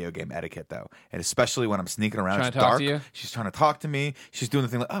get the video game etiquette though, and especially when I'm sneaking around, it's dark. She's trying to talk to me. She's doing the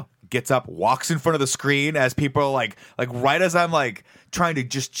thing like, gets up, walks in front of the screen as people are like right as I'm like trying to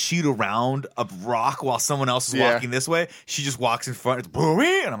just cheat around a rock while someone else is walking this way. She just walks in front. It's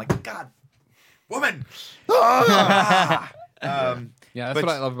booey, and I'm like, God, woman. Yeah, that's what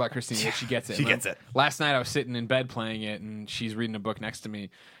I love about Christine. She gets it. She gets it. Last night I was sitting in bed playing it, and she's reading a book next to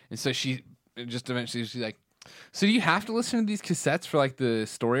me, and so she just eventually she's like, "So do you have to listen to these cassettes for like the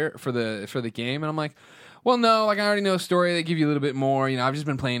story for the game?" And I'm like, well, no, like I already know a story. They give you a little bit more. You know, I've just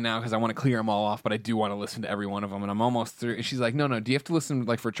been playing now because I want to clear them all off, but I do want to listen to every one of them, and I'm almost through. And she's like, no, do you have to listen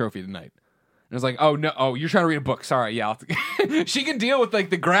like for a trophy tonight? And I was like, oh, no, you're trying to read a book. Sorry, yeah. She can deal with like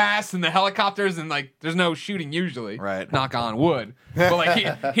the grass and the helicopters and like there's no shooting usually. Right. Knock on wood. But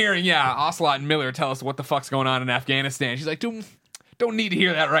like hearing, Ocelot and Miller tell us what the fuck's going on in Afghanistan. She's like, don't need to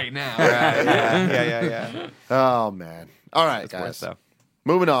hear that right now. Yeah. Oh, man. All right, guys.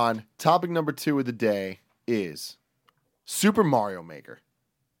 Moving on. Topic number 2 of the day is Super Mario Maker.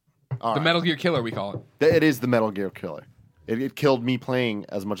 The Metal Gear Killer, we call it. It is the Metal Gear Killer. It killed me playing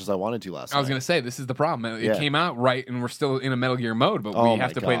as much as I wanted to last night. I was going to say, this is the problem. It came out right, and we're still in a Metal Gear mode, but we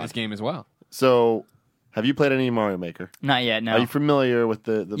have to play this game as well. So, have you played any Mario Maker? Not yet, no. Are you familiar with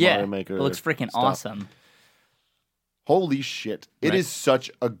the Mario Maker? It looks freaking awesome. Holy shit. It is such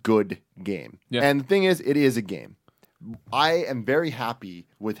a good game. Yeah. And the thing is, it is a game. I am very happy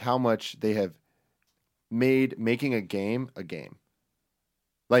with how much they have made making a game a game.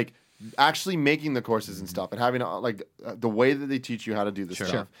 Like, actually making the courses and stuff and having the way that they teach you how to do this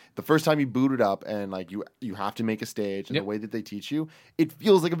stuff. The first time you boot it up and like you have to make a stage and the way that they teach you, it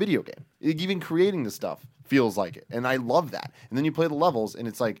feels like a video game. Even creating the stuff feels like it. And I love that. And then you play the levels and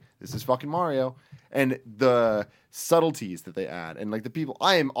it's like, this is fucking Mario. And the subtleties that they add and like the people,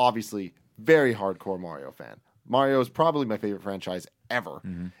 I am obviously very hardcore Mario fan. Mario is probably my favorite franchise ever.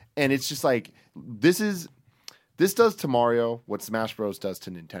 Mm-hmm. And it's just like, this does to Mario what Smash Bros. Does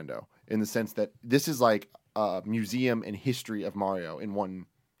to Nintendo in the sense that this is like a museum and history of Mario in one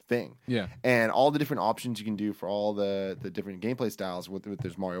thing. Yeah. And all the different options you can do for all the different gameplay styles.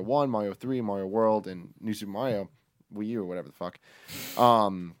 There's Mario 1, Mario 3, Mario World, and New Super Mario, Wii U or whatever the fuck.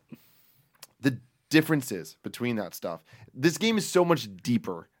 The differences between that stuff. This game is so much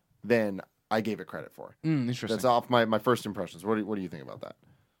deeper than I gave it credit for. Interesting. That's off my first impressions. What do you think about that?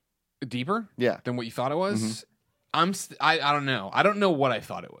 Deeper? Yeah. Than what you thought it was? Mm-hmm. I don't know. I don't know what I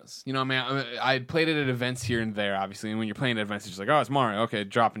thought it was. You know, I played it at events here and there, obviously. And when you're playing at events, it's just like, oh, it's Mario. Okay,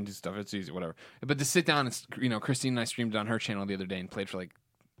 drop and do stuff. It's easy, whatever. But to sit down and, Christine and I streamed it on her channel the other day and played for like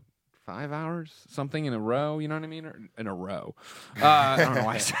 5 hours, something in a row. You know what I mean? Or in a row. I don't know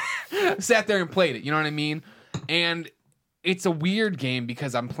why I sat there and played it. You know what I mean? And it's a weird game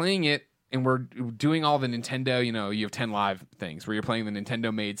because I'm playing it and we're doing all the Nintendo, you have 10 live things where you're playing the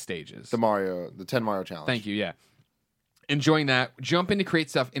Nintendo-made stages. The 10 Mario challenge. Thank you, yeah. Enjoying that, jump in to create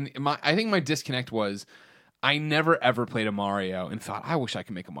stuff. And I think my disconnect was I never ever played a Mario and thought, I wish I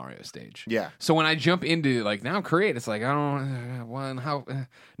could make a Mario stage. Yeah. So when I jump into now create, it's like, I don't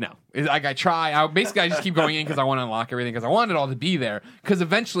no. Like I try. I just keep going in because I want to unlock everything because I want it all to be there. Because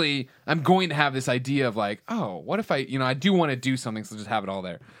eventually I'm going to have this idea of like, oh, what if I do want to do something, so just have it all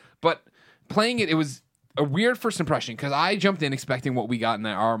there. But playing it was a weird first impression because I jumped in expecting what we got in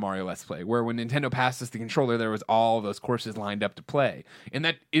our Mario Let's Play, where when Nintendo passed us the controller, there was all those courses lined up to play, and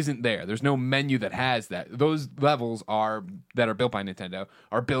that isn't there. There's no menu that has that. Those levels that are built by Nintendo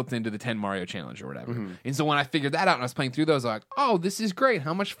are built into the 10 Mario Challenge or whatever. Mm-hmm. And so when I figured that out and I was playing through those, I was like, oh, this is great.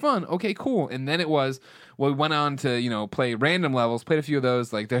 How much fun. Okay, cool. And then we went on to play random levels, played a few of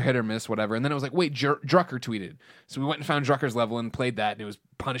those, like they're hit or miss, whatever. And then it was like, wait, Drucker tweeted. So we went and found Drucker's level and played that, and it was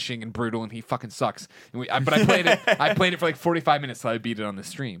punishing and brutal, and he fucking sucks. But I played it. I played it for like 45 minutes till I beat it on the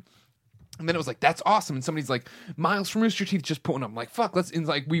stream. And then it was like, that's awesome. And somebody's like, Miles from Rooster Teeth just put one up. I'm like, fuck, and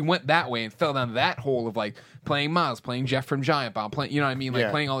like we went that way and fell down that hole of like playing Miles, playing Jeff from Giant Bomb, playing, you know what I mean? Like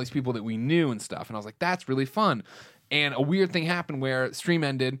playing all these people that we knew and stuff. And I was like, that's really fun. And a weird thing happened where stream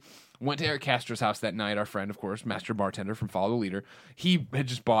ended. Went to Eric Castro's house that night, our friend, of course, master bartender from Follow the Leader. He had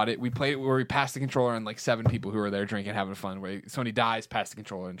just bought it. We played it where we passed the controller on like 7 people who were there drinking, having fun. Where somebody dies, pass the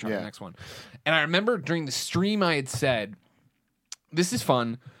controller, and try the next one. And I remember during the stream I had said, this is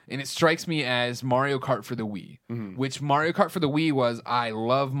fun, and it strikes me as Mario Kart for the Wii, which Mario Kart for the Wii was, I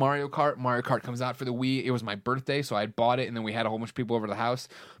love Mario Kart. Mario Kart comes out for the Wii. It was my birthday, so I bought it, and then we had a whole bunch of people over to the house,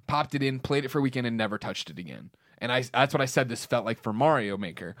 popped it in, played it for a weekend, and never touched it again. And that's what I said this felt like for Mario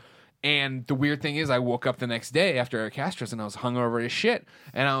Maker. And the weird thing is, I woke up the next day after Eric Castros, and I was hungover as shit,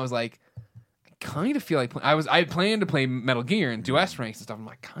 and I was like, kind of feel like I had planned to play Metal Gear and do S ranks and stuff. I'm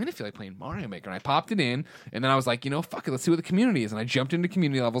like, kind of feel like playing Mario Maker, and I popped it in, and then I was like, fuck it, let's see what the community is, and I jumped into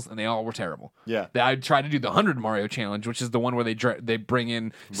community levels, and they all were terrible. Yeah, I tried to do the 100 Mario challenge, which is the one where they bring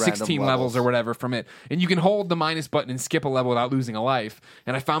in 16 levels or whatever from it, and you can hold the minus button and skip a level without losing a life.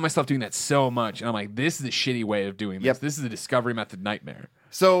 And I found myself doing that so much, and I'm like, this is a shitty way of doing this. Yep. This is a discovery method nightmare.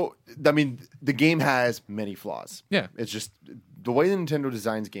 So, I mean, the game has many flaws. Yeah. It's just the way that Nintendo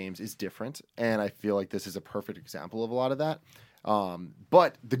designs games is different, and I feel like this is a perfect example of a lot of that.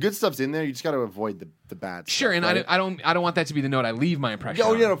 But the good stuff's in there. You just got to avoid the bad stuff. Sure, and right? I don't want that to be the note I leave my impression.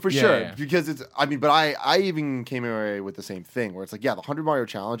 Oh, on. yeah, no, for sure. Yeah. Because it's, I mean, but I even came away with the same thing where it's like, yeah, the 100 Mario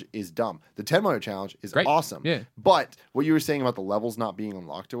Challenge is dumb. The 10 Mario Challenge is Great. awesome. Yeah. But what you were saying about the levels not being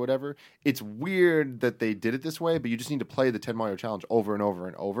unlocked or whatever, it's weird that they did it this way, but you just need to play the 10 Mario Challenge over and over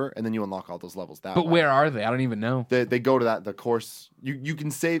and over, and then you unlock all those levels that way. But where are they? I don't even know. They go to the course. You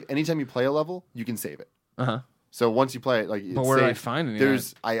can save, anytime you play a level, you can save it. Uh-huh. So once you play it, like, But where do I find any of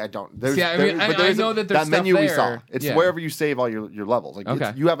There's I don't. There's, See, I mean, but I know that there's that menu stuff we there. saw. It's Yeah. wherever you save all your levels. Like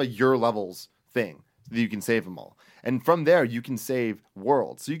Okay. you have a your levels thing that you can save them all, and from there you can save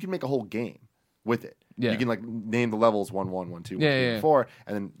worlds. So you can make a whole game with it. Yeah. You can like name the levels 1, 1, 1, 2, 1, Yeah, 2, yeah, 4,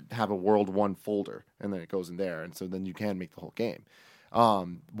 and then have a world 1 folder, and then it goes in there, and so then you can make the whole game.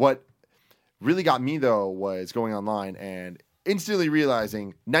 What really got me though was going online and instantly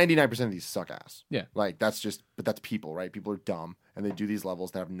realizing 99% of these suck ass. Yeah. Like but that's people, right? People are dumb and they do these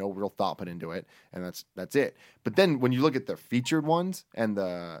levels that have no real thought put into it, and that's it. But then when you look at the featured ones and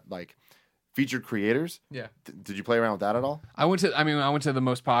the like featured creators, Yeah. Did you play around with that at all? I went to the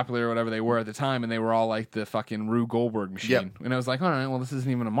most popular or whatever they were at the time, and they were all like the fucking Rube Goldberg machine. Yep. And I was like, all right, well, this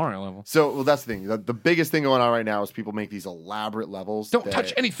isn't even a Mario level. So, well, that's the thing. The biggest thing going on right now is people make these elaborate levels. Don't that-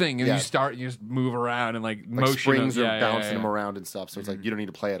 touch anything, and yeah. you just move around and like Like motion springs them. are Yeah, bouncing yeah. them around and stuff. So it's like you don't need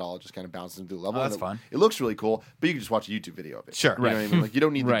to play it all; it just kind of bounces them through the level. Oh, that's and fun. It looks really cool, but you can just watch a YouTube video of it. Sure. You know what I mean? Like you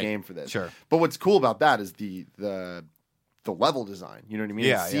don't need the Right. game for this. Sure. But what's cool about that is the level design. You know what I mean?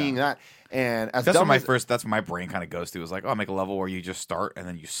 Yeah, And seeing that, and as That's dumb what as, that's what my brain kind of goes to. Is like, oh, I'll make a level where you just start and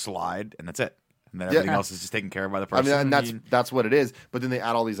then you slide and that's it, and then everything else is just taken care of by the I person. mean, and that's what it is. But then they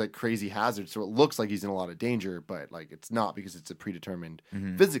add all these like crazy hazards, so it looks like he's in a lot of danger, but like it's not because it's a predetermined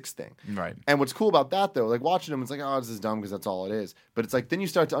physics thing. Right. And what's cool about that though, like watching him, it's like, oh, this is dumb because that's all it is. But it's like then you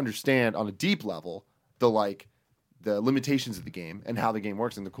start to understand on a deep level the limitations of the game and how the game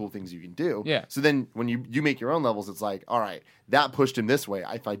works and the cool things you can do. Yeah. So then when you make your own levels, it's like, all right, that pushed him this way.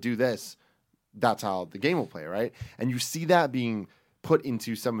 If I do this, that's how the game will play, right? And you see that being put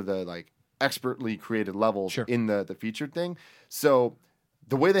into some of the like expertly created levels Sure. in the featured thing. So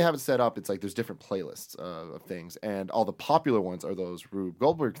the way they have it set up, it's like there's different playlists of things, and all the popular ones are those Rube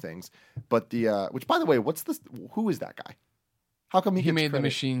Goldberg things. But which by the way, who is that guy? How come he He gets made the credit?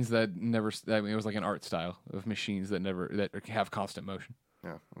 machines that never. I mean, it was like an art style of machines that have constant motion.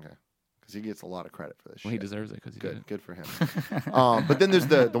 Yeah, okay. Because he gets a lot of credit for this. Well, shit. he deserves it because he did it. Good for him. But then there's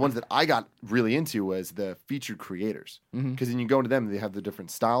the ones that I got really into was the featured creators. Because then you go into them, they have the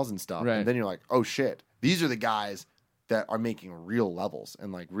different styles and stuff, Right. and then you're like, oh shit, these are the guys that are making real levels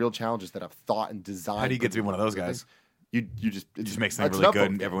and like real challenges that have thought and design. How do you get to be one of those guys? You just It just makes something it's really an good, upload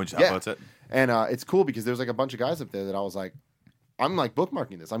and thing. everyone just Yeah. uploads it. And it's cool because there's like a bunch of guys up there that I was like, I'm like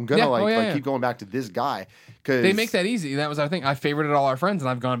bookmarking this. I'm gonna Yeah. keep going back to this guy because They make that easy. That was our thing. I favorited all our friends, and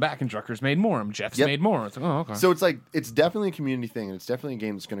I've gone back, and Drucker's made more. And Jeff's Yep. made more. It's like, oh, okay. So it's like it's definitely a community thing, and it's definitely a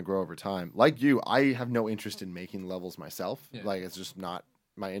game that's going to grow over time. Like you, I have no interest in making levels myself. Yeah. Like it's just not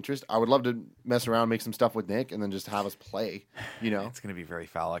my interest. I would love to mess around, make some stuff with Nick, and then just have us play. You know, It's gonna be very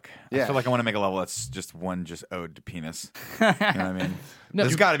phallic. Yeah. I feel like I want to make a level that's just ode to penis. You know what I mean? No,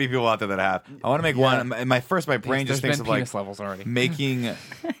 There's got to be people out there that have. I want to make one. And my brain just There's thinks been of like penis levels already. making.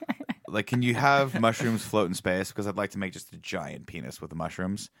 Like, can you have mushrooms float in space? Because I'd like to make just a giant penis with the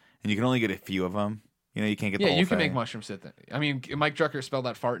mushrooms, and you can only get a few of them. You know, you can't get the Yeah, whole you can thing. make mushrooms sit there. I mean, Mike Drucker spelled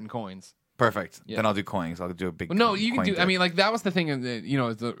that fart in coins. Perfect. Yeah. Then I'll do coins. I'll do a big. Well, no, you can coin do. I dip. mean, like that was the thing.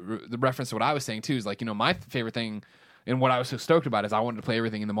 The reference to what I was saying too is like my favorite thing, and what I was so stoked about is I wanted to play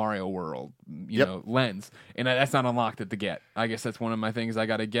everything in the Mario world, lens, and that's not unlocked at the get. I guess that's one of my things I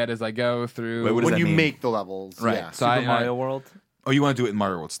got to get as I go through. Wait, what does when that you mean? make the levels, Right. Yeah. So Super Mario World. Oh, you want to do it in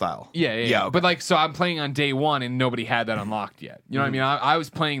Mario World style? Yeah. Okay. But like, so I'm playing on day one, and nobody had that unlocked yet. You know what I mean? I was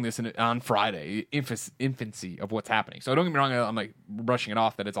playing this on Friday, infancy of what's happening. So don't get me wrong, I'm like brushing it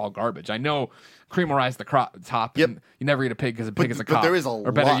off that it's all garbage. I know cream will rise to the top. Yep. And you never eat a pig because a pig is a cop. But there is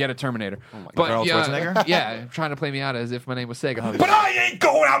or better lot. yet, a Terminator. God. Arnold Schwarzenegger? Yeah, trying to play me out as if my name was Sega. But I ain't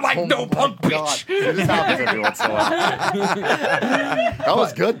going out like no punk bitch. This happens every once in a while. That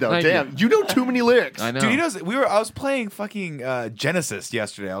was good though. Thank Damn, you know too many lyrics. I know. Dude, he knows. I was playing fucking Genesis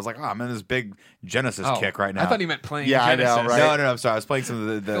yesterday. I was like, oh, I'm in this big Genesis kick right now. I thought he meant playing Yeah, I know, Genesis. right? No, I'm sorry. I was playing some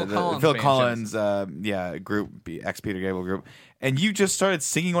of the Phil Collins group, ex Peter Gabriel group, and you just started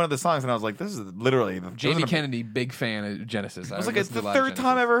singing one of the songs, and I was like, this is literally Jamie Kennedy, big fan of Genesis. It was like it's the third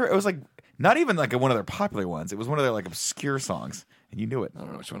time ever. It was like not even like one of their popular ones. It was one of their like obscure songs, and you knew it. I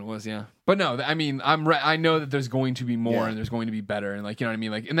don't know which one it was, yeah. But no, I mean, I know that there's going to be more Yeah. and there's going to be better, and like, you know what I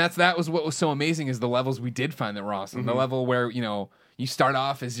mean? Like, and that was what was so amazing is the levels we did find that were awesome. The level where, you know, you start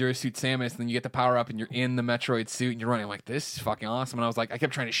off as Zero Suit Samus, and then you get the power up and you're in the Metroid suit and you're running. I'm like, this is fucking awesome. And I was like, I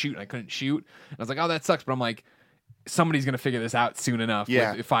kept trying to shoot and I couldn't shoot. And I was like, oh, that sucks. But I'm like, somebody's gonna figure this out soon enough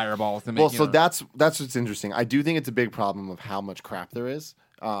with fireballs to make. Well, so that's what's interesting. I do think it's a big problem of how much crap there is.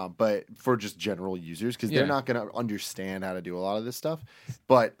 But for just general users, because they're not going to understand how to do a lot of this stuff.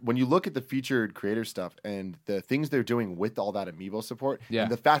 But when you look at the featured creator stuff and the things they're doing with all that amiibo support,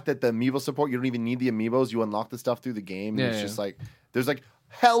 and the fact that the amiibo support, you don't even need the amiibos, you unlock the stuff through the game. And it's just like, there's like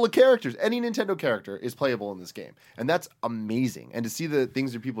hella characters. Any Nintendo character is playable in this game. And that's amazing. And to see the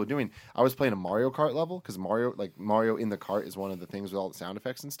things that people are doing, I was playing a Mario Kart level because Mario in the cart is one of the things with all the sound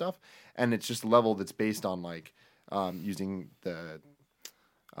effects and stuff. And it's just a level that's based on like using the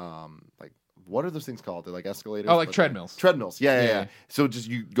like what are those things called? They're like escalators. Oh, like treadmills. Treadmills. Yeah. So just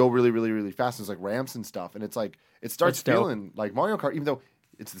you go really, really, really fast. And it's like ramps and stuff, and it's like it starts feeling like Mario Kart, even though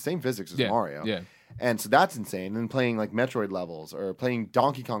it's the same physics as Mario. Yeah. And so that's insane. And then playing like Metroid levels or playing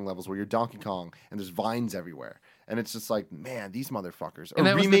Donkey Kong levels where you're Donkey Kong and there's vines everywhere. And it's just like, man, these motherfuckers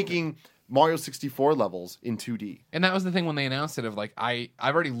are remaking Mario 64 levels in 2D. And that was the thing when they announced it of like, I've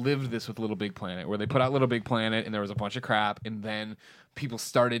already lived this with Little Big Planet, where they put out Little Big Planet and there was a bunch of crap, and then people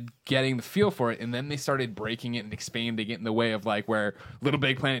started getting the feel for it, and then they started breaking it and expanding it in the way of like where Little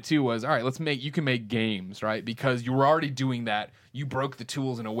Big Planet 2 was, all right, you can make games, right? Because you were already doing that. You broke the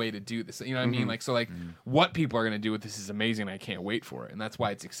tools in a way to do this. You know what I mean? Like, so like what people are going to do with this is amazing, and I can't wait for it. And that's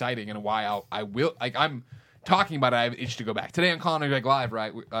why it's exciting and why I will, like, I'm talking about it, I have itch to go back. Today on Colin Greg Live,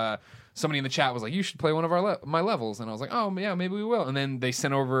 right? Somebody in the chat was like, you should play one of my levels. And I was like, oh, yeah, maybe we will. And then they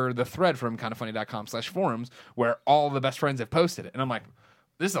sent over the thread from kindoffunny.com/forums where all the best friends have posted it. And I'm like,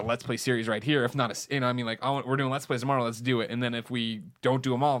 this is a Let's Play series right here. If not, I mean, like, we're doing Let's Plays tomorrow, let's do it. And then if we don't do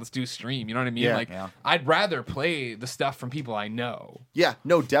them all, let's do stream. You know what I mean? Yeah. I'd rather play the stuff from people I know. Yeah,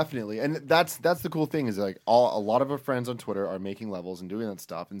 no, definitely. And that's the cool thing is like a lot of our friends on Twitter are making levels and doing that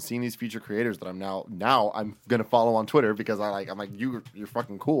stuff and seeing these feature creators that I'm now I'm going to follow on Twitter because I'm like, you're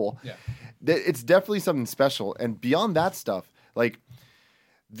fucking cool. Yeah. It's definitely something special. And beyond that stuff, like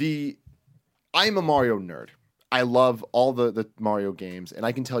I'm a Mario nerd. I love all the Mario games, and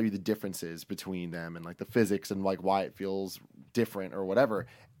I can tell you the differences between them and like the physics and like why it feels different or whatever.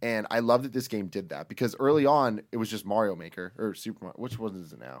 And I love that this game did that because early on it was just Mario Maker or Super Mario. Which one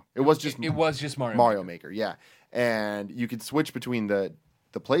is it now? It was just Mario Maker. Yeah, and you could switch between the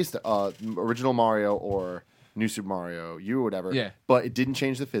original Mario or New Super Mario U or whatever. Yeah, but it didn't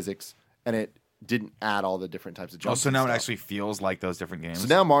change the physics, and it didn't add all the different types of jumps. So now it actually feels like those different games. So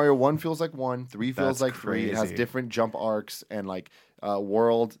now Mario 1 feels like 1, 3 feels That's like 3. It has crazy. different jump arcs, and like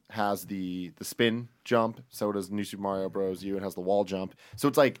World has the spin jump. So does New Super Mario Bros. U. It has the wall jump. So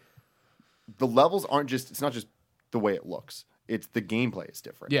it's like the levels it's not just the way it looks. It's the gameplay is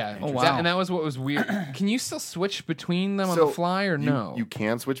different. Yeah. Oh, wow. And that was what was weird. Can you still switch between them on the fly or no? You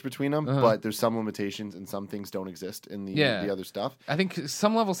can switch between them, but there's some limitations and some things don't exist in the other stuff. I think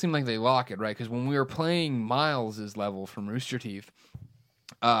some levels seem like they lock it, right? Because when we were playing Miles' level from Rooster Teeth,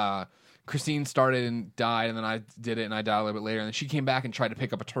 Christine started and died, and then I did it, and I died a little bit later. And then she came back and tried to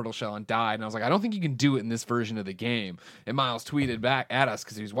pick up a turtle shell and died. And I was like, I don't think you can do it in this version of the game. And Miles tweeted back at us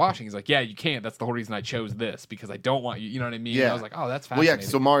because he was watching. He's like, yeah, you can't. That's the whole reason I chose this, because I don't want you. You know what I mean? Yeah. And I was like, oh, that's fascinating. Well, yeah,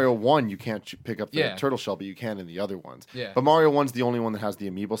 so Mario 1, you can't pick up the turtle shell, but you can in the other ones. Yeah. But Mario 1's the only one that has the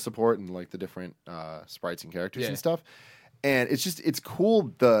amiibo support and like the different sprites and characters and stuff. And it's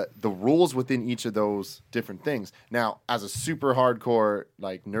cool the rules within each of those different things. Now, as a super hardcore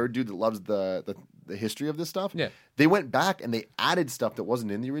like nerd dude that loves the history of this stuff, they went back and they added stuff that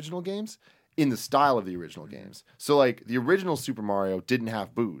wasn't in the original games in the style of the original games. So like the original Super Mario didn't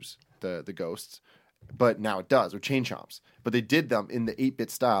have Boos, the ghosts, but now it does, or chain chomps. But they did them in the 8-bit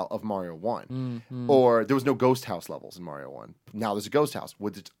style of Mario 1. Or there was no ghost house levels in Mario 1. Now there's a ghost house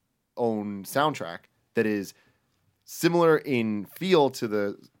with its own soundtrack that is similar in feel to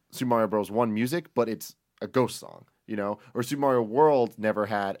the Super Mario Bros. 1 music, but it's a ghost song, you know? Or Super Mario World never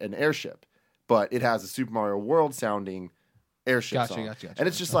had an airship, but it has a Super Mario World sounding airship song. Gotcha. And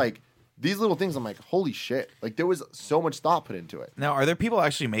it's just like, these little things, I'm like, holy shit. Like, there was so much thought put into it. Now, are there people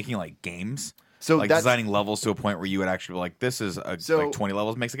actually making like games? So like designing levels to a point where you would actually be like, this is like 20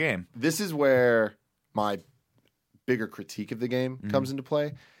 levels makes a game. This is where my bigger critique of the game comes into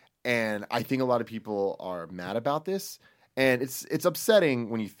play. And I think a lot of people are mad about this. And it's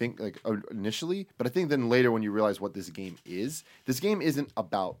upsetting when you think like initially, but I think then later when you realize what this game isn't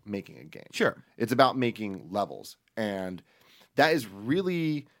about making a game. Sure. It's about making levels. And that is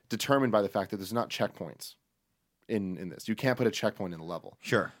really determined by the fact that there's not checkpoints in this. You can't put a checkpoint in a level.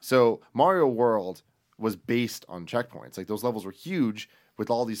 Sure. So Mario World was based on checkpoints. Like those levels were huge with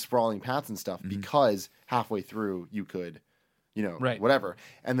all these sprawling paths and stuff because halfway through you could, whatever.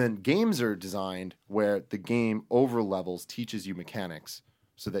 And then games are designed where the game over levels teaches you mechanics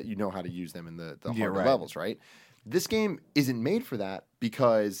so that you know how to use them in the harder levels, right? This game isn't made for that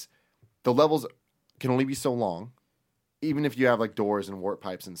because the levels can only be so long. Even if you have like doors and warp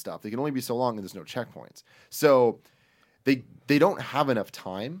pipes and stuff, they can only be so long and there's no checkpoints. So they don't have enough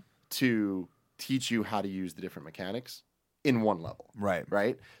time to teach you how to use the different mechanics in one level.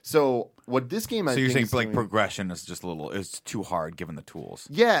 Right. So what this game you're saying like progression is just it's too hard given the tools.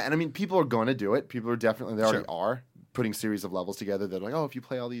 Yeah, and I mean people are going to do it. People are they already are putting series of levels together. They're like, oh, if you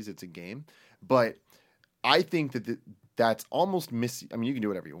play all these, it's a game. But I think that that's almost I mean, you can do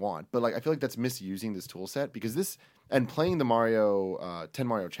whatever you want, but like I feel like that's misusing this tool set because this and playing the Mario 10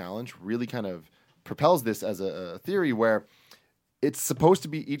 Mario Challenge really kind of propels this as a theory where it's supposed to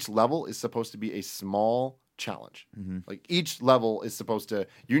be each level is supposed to be a small challenge. Like each level is supposed to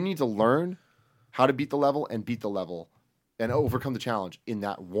you need to learn how to beat the level and overcome the challenge in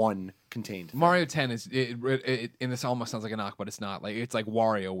that one contained thing. Mario 10 is and this almost sounds like a knock, but it's not. Like it's like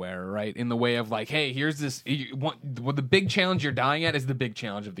WarioWare, right? In the way of like, hey, here's this. The big challenge you're dying at is the big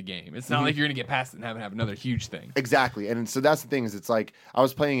challenge of the game. It's not like you're gonna get past it and have another huge thing. Exactly, and so that's the thing is it's like I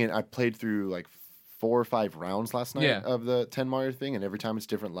was playing it. I played through like 4 or 5 rounds last night of the 10 Mario thing, and every time it's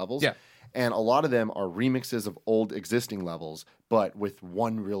different levels. Yeah. And a lot of them are remixes of old existing levels, but with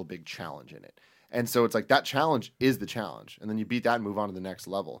one real big challenge in it. And so it's like that challenge is the challenge. And then you beat that and move on to the next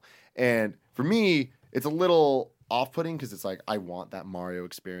level. And for me, it's a little off-putting because it's like I want that Mario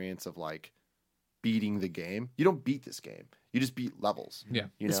experience of like beating the game. You don't beat this game. You just beat levels. Yeah.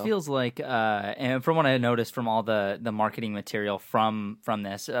 This feels like, and from what I noticed from all the marketing material from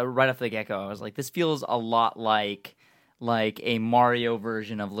this, right off the get-go, I was like, this feels a lot like a Mario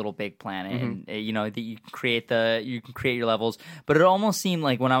version of Little Big Planet, and that you can create your levels, but it almost seemed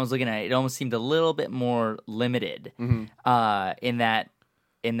like when I was looking at it, it almost seemed a little bit more limited. In that,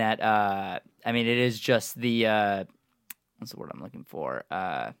 I mean, it is just the what's the word I'm looking for?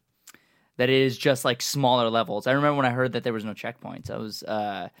 That it is just like smaller levels. I remember when I heard that there was no checkpoints.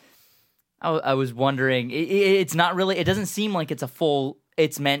 I was wondering. It's not really. It doesn't seem like it's a full.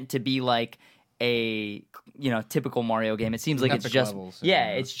 It's meant to be like a typical Mario game. It seems like Epic it's just levels,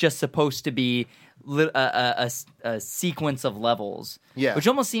 it's just supposed to be a sequence of levels. Yeah, which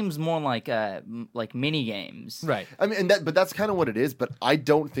almost seems more like mini games. Right. I mean, but that's kind of what it is. But I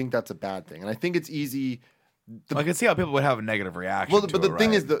don't think that's a bad thing, and I think it's easy. I can see how people would have a negative reaction. Well, but the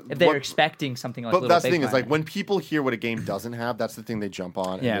thing is if they're expecting something like. But that's the thing Planet. is like when people hear what a game doesn't have, that's the thing they jump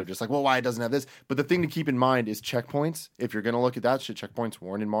on, and they're just like, well, why it doesn't have this? But the thing to keep in mind is checkpoints. If you're gonna look at that shit, checkpoints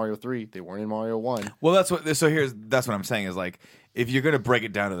weren't in Mario 3. They weren't in Mario 1. Well, that's what I'm saying is like if you're gonna break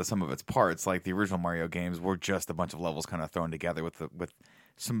it down to the sum of its parts, like the original Mario games were just a bunch of levels kind of thrown together with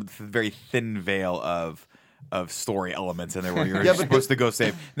some very thin veil of story elements in there where you're supposed to go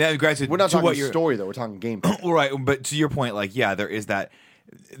save. Now, granted, We're not talking story though. We're talking gameplay. Right, but to your point, like there is that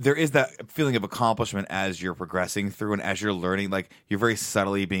feeling of accomplishment as you're progressing through and as you're learning. Like you're very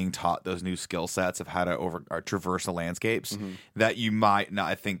subtly being taught those new skill sets of how to traverse the landscapes that you might not.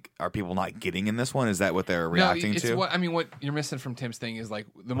 I think are people not getting in this one. Is that what they're reacting to? What you're missing from Tim's thing is like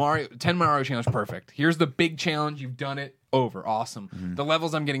the 10 Mario challenge is perfect. Here's the big challenge. You've done it. Over. Awesome. The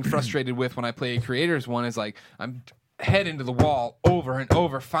levels I'm getting frustrated with when I play a creator's one is like head into the wall over and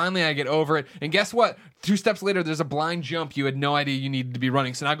over. Finally, I get over it. And guess what? 2 steps later, there's a blind jump you had no idea you needed to be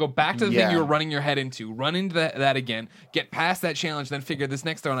running. So now go back to the thing you were running your head into. Run into that again. Get past that challenge, then figure this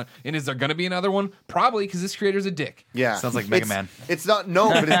next one out. And is there going to be another one? Probably, because this creator's a dick. Yeah. Sounds like Mega Man. It's not, no,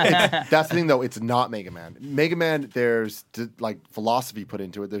 but that's the thing, though. It's not Mega Man. Mega Man, there's philosophy put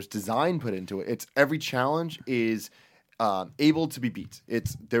into it. There's design put into it. It's every challenge is able to be beat.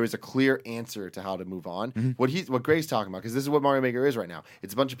 There is a clear answer to how to move on. Mm-hmm. What Greg's talking about, because this is what Mario Maker is right now.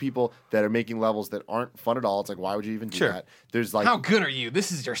 It's a bunch of people that are making levels that aren't fun at all. It's like, why would you even do that? There's how good are you?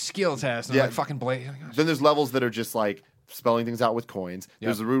 This is your skill test. And like fucking blade. Then there's levels that are just like spelling things out with coins.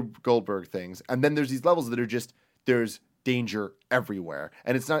 There's the Rube Goldberg things, and then there's these levels that are just there's danger everywhere,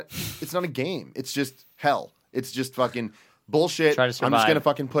 and it's not a game. It's just hell. It's just fucking bullshit. I'm just gonna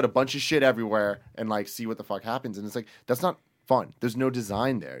fucking put a bunch of shit everywhere and like see what the fuck happens. And it's like that's not fun. There's no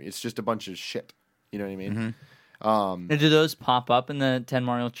design there. It's just a bunch of shit. You know what I mean? Mm-hmm. Do those pop up in the 10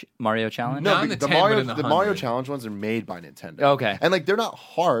 Mario challenge? No, the Mario challenge ones are made by Nintendo. Okay, and like they're not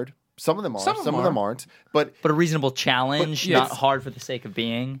hard. Some of them are. Some of them aren't. But a reasonable challenge, not hard for the sake of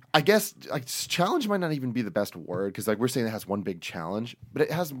being. I guess like challenge might not even be the best word because like we're saying it has one big challenge, but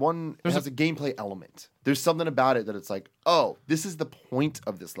it has a gameplay element. There's something about it that it's like, oh, this is the point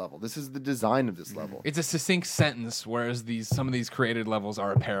of this level. This is the design of this level. It's a succinct sentence, whereas some of these created levels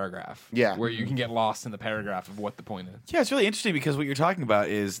are a paragraph. Yeah, where you can get lost in the paragraph of what the point is. Yeah, it's really interesting because what you're talking about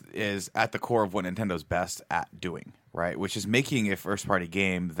is at the core of what Nintendo's best at doing. Right, which is making a first-party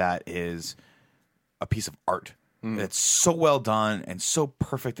game that is a piece of art. That's so well done and so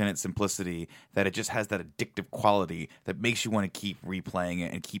perfect in its simplicity that it just has that addictive quality that makes you want to keep replaying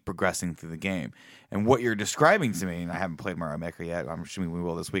it and keep progressing through the game. And what you're describing to me, and I haven't played Mario Maker yet, I'm assuming we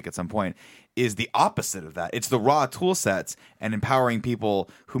will this week at some point, is the opposite of that. It's the raw tool sets and empowering people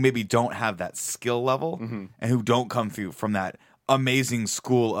who maybe don't have that skill level and who don't come through from that amazing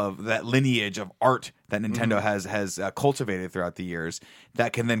school of that lineage of art that Nintendo has cultivated throughout the years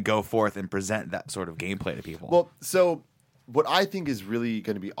that can then go forth and present that sort of gameplay to people. Well, so what I think is really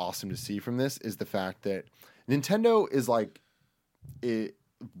going to be awesome to see from this is the fact that Nintendo is like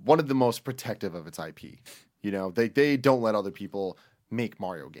one of the most protective of its IP. You know, they don't let other people make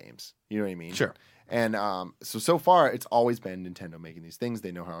Mario games. You know what I mean? Sure. And so far, it's always been Nintendo making these things.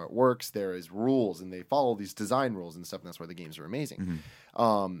 They know how it works. There is rules, and they follow these design rules and stuff, and that's why the games are amazing.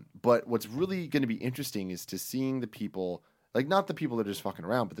 But what's really going to be interesting is to seeing the people, like not the people that are just fucking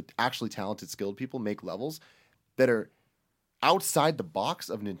around, but the actually talented, skilled people make levels that are outside the box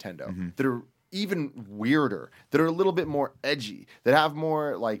of Nintendo, that are even weirder, that are a little bit more edgy, that have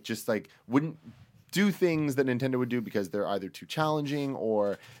more like just like wouldn't do things that Nintendo would do because they're either too challenging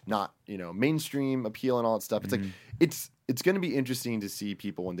or not, mainstream appeal and all that stuff. It's like it's going to be interesting to see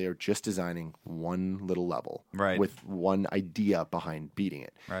people when they are just designing one little level with one idea behind beating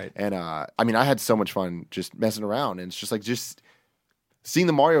it. Right. And I had so much fun just messing around, and it's just like just seeing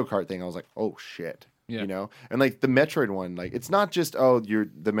the Mario Kart thing. I was like, oh shit. Yeah. And like the Metroid one, like it's not just you're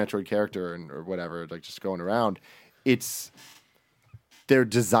the Metroid character or whatever, like just going around. They're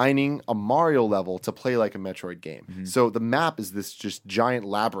designing a Mario level to play like a Metroid game. So the map is this just giant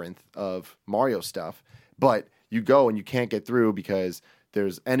labyrinth of Mario stuff, but you go and you can't get through because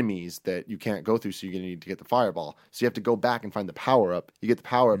there's enemies that you can't go through, so you're going to need to get the fireball. So you have to go back and find the power-up. You get the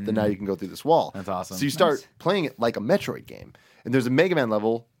power-up, then now you can go through this wall. That's awesome. So you start playing it like a Metroid game. And there's a Mega Man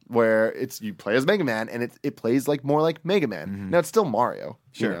level where you play as Mega Man, and it plays like more like Mega Man. Now, it's still Mario,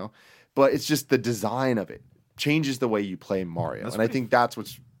 but it's just the design of it changes the way you play Mario. I think that's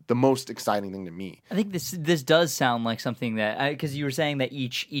what's the most exciting thing to me. I think this does sound like something that, because you were saying that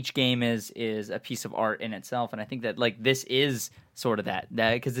each game is a piece of art in itself, and I think that like this is sort of that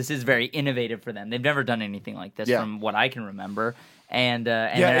because this is very innovative for them. They've never done anything like this from what I can remember. And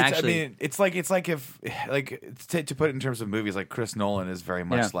it's like if to put it in terms of movies, like Chris Nolan is very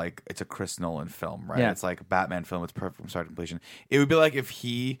much like it's a Chris Nolan film, right? It's like a Batman film. It's perfect from start to completion. It would be like if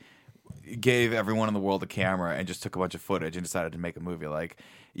he gave everyone in the world a camera and just took a bunch of footage and decided to make a movie. Like,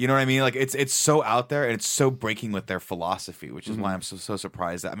 you know what I mean? Like it's so out there and it's so breaking with their philosophy, which is why I'm so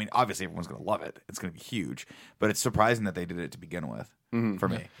surprised that, obviously everyone's going to love it. It's going to be huge, but it's surprising that they did it to begin with for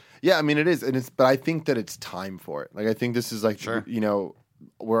me. Yeah. It is. But I think that it's time for it. Like, I think this is like,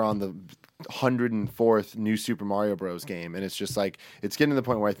 we're on the 104th new Super Mario Bros. Game, and it's just like it's getting to the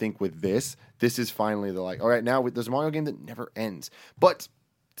point where I think with this is finally the like, all right, now there's a Mario game that never ends. But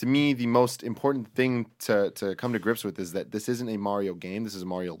to me, the most important thing to come to grips with is that this isn't a Mario game. This is a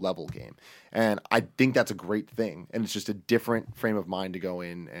Mario level game. And I think that's a great thing. And it's just a different frame of mind to go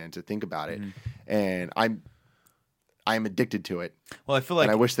in and to think about it. And I am addicted to it. Well, I feel like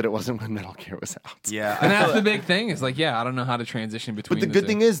And I wish that it wasn't when Metal Gear was out. yeah, And I that's feel the big thing. Is like, I don't know how to transition between. But the good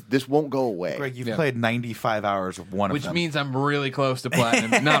thing is, this won't go away. Greg, you've played 95 hours of one which of them. means I'm really close to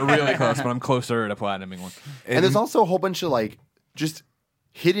platinum. Not really close, but I'm closer to platinuming one. And there's also a whole bunch of like just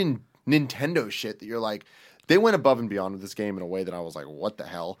hidden Nintendo shit that you're like, they went above and beyond with this game in a way that I was like, what the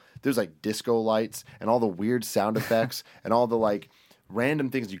hell? There's like disco lights and all the weird sound effects and all the like random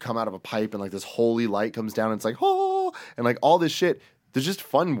things. You come out of a pipe and like this holy light comes down and it's like, oh, and like all this shit. There's just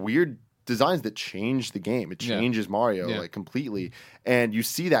fun, weird designs that change the game. It changes Mario like completely. And you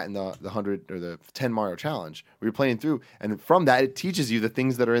see that in the 100 or the 10 Mario challenge where you're playing through. And from that, it teaches you the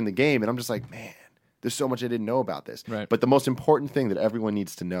things that are in the game. And I'm just like, man, there's so much I didn't know about this. Right. But the most important thing that everyone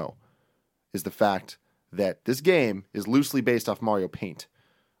needs to know is the fact that this game is loosely based off Mario Paint,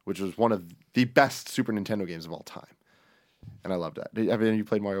 which was one of the best Super Nintendo games of all time. And I loved that. Have any of you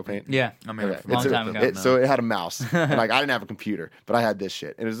played Mario Paint? Yeah. I mean, Okay. Long time ago. So it had a mouse. And like I didn't have a computer, but I had this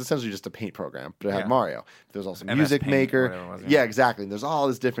shit. And it was essentially just a paint program, but it had Mario. There was also MS Music Paint or Maker. whatever it was, Yeah, exactly. And there's all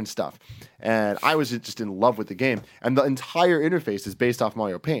this different stuff. And I was just in love with the game. And the entire interface is based off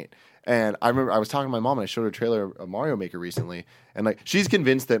Mario Paint. And I remember I was talking to my mom and I showed her a trailer of Mario Maker recently. And like she's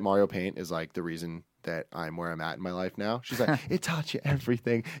convinced that Mario Paint is like the reason that I'm where I'm at in my life now. She's like, it taught you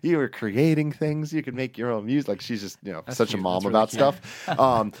everything. You were creating things. You could make your own music. Like she's just, such cute. a mom That's really about cute.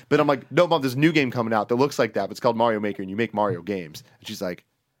 stuff. But I'm like, no, Mom, there's a new game coming out that looks like that, but it's called Mario Maker and you make Mario games. And she's like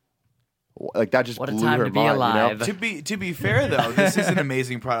that just What a blew time her to be mind, alive. To be fair though, this is an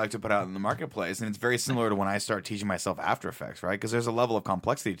amazing product to put out in the marketplace, and it's very similar to when I start teaching myself After Effects, right? Because there's a level of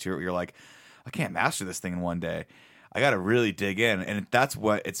complexity to it where you're like, I can't master this thing in one day. I got to really dig in, and that's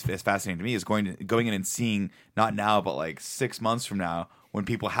what it's fascinating to me is going in and seeing not now, but like 6 months from now when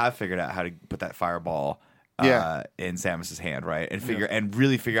people have figured out how to put that fireball in Samus's hand, right, and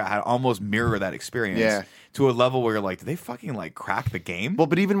really figure out how to almost mirror that experience to a level where you're like, did they fucking like crack the game? Well,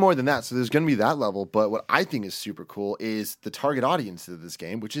 but even more than that, so there's going to be that level. But what I think is super cool is the target audience of this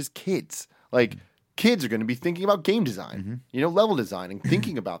game, which is kids. Like kids are going to be thinking about game design, level design, and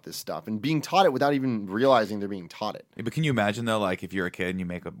thinking about this stuff and being taught it without even realizing they're being taught it. But can you imagine though, like if you're a kid and you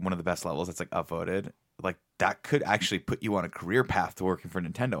make one of the best levels that's like upvoted, like that could actually put you on a career path to working for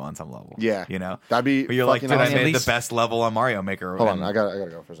Nintendo on some level. Yeah. But That'd be you're like, fucking did I awesome. made the best level on Mario Maker? Hold on, I gotta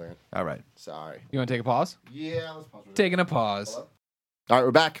go for a second. All right. Sorry. You want to take a pause? Yeah, let's pause. Taking a pause. All right, we're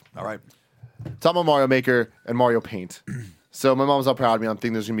back. All right. Talking about Mario Maker and Mario Paint. So my mom's all proud of me. I'm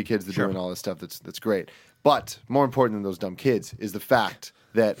thinking there's gonna be kids that are doing all this stuff. That's great. But more important than those dumb kids is the fact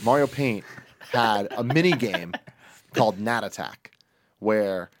that Mario Paint had a mini game called Gnat Attack,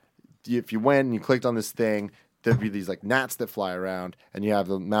 where if you went and you clicked on this thing, there'd be these like gnats that fly around, and you have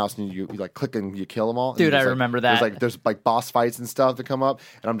the mouse and you like click and you kill them all. Dude, And there's, I like- remember that. There's like boss fights and stuff that come up,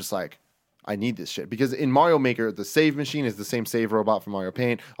 and I'm just like, I need this shit because in Mario Maker the save machine is the same save robot from Mario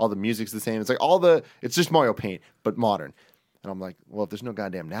Paint. All the music's the same. It's like it's just Mario Paint but modern. And I'm like, well, if there's no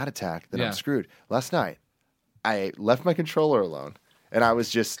goddamn Gnat Attack, then I'm screwed. Last night, I left my controller alone, and I was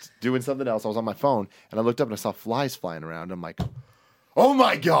just doing something else. I was on my phone, and I looked up and I saw flies flying around. I'm like, oh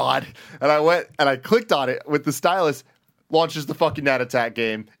my God. And I went and I clicked on it with the stylus, launches the fucking Gnat Attack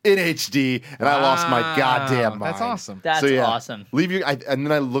game in HD, and I lost my goddamn mind. That's awesome. That's awesome. And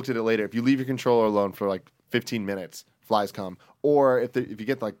then I looked at it later. If you leave your controller alone for like 15 minutes, flies come. Or if you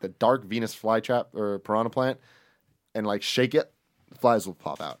get like the dark Venus flytrap or piranha plant and like shake it, flies will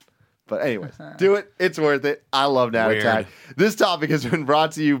pop out. But anyways, do it. It's worth it. I love Gnat Attack. This topic has been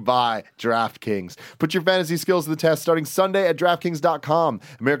brought to you by DraftKings. Put your fantasy skills to the test starting Sunday at DraftKings.com,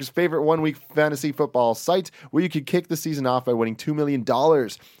 America's favorite one-week fantasy football site where you can kick the season off by winning $2 million.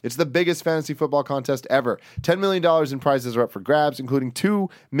 It's the biggest fantasy football contest ever. $10 million in prizes are up for grabs, including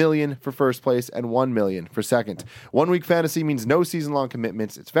 $2 million for first place and $1 million for second. One-week fantasy means no season-long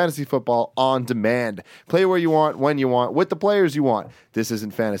commitments. It's fantasy football on demand. Play where you want, when you want, with the players you want. This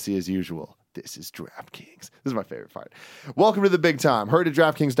isn't fantasy as usual. This is DraftKings. This is my favorite part. Welcome to the big time. Hurry to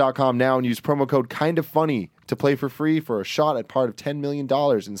DraftKings.com now and use promo code KINDOFFUNNY to play for free for a shot at part of $10 million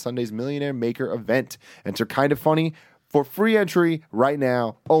in Sunday's Millionaire Maker event. Enter Kind of Funny for free entry right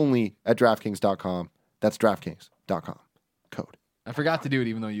now only at DraftKings.com. That's DraftKings.com. Code. I forgot to do it,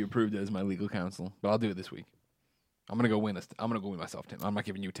 even though you approved it as my legal counsel. But I'll do it this week. I'm gonna go win. I'm gonna go win myself $10. I'm not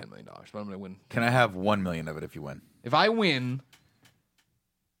giving you $10 million, but I'm gonna win. Can I have 1 million of it if you win? If I win.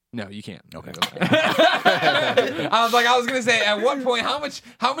 No, you can't. Okay. I was gonna say, at what point,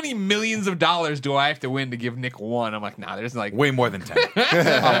 how many millions of dollars do I have to win to give Nick one? I'm like, nah, there's like Way more than 10. 100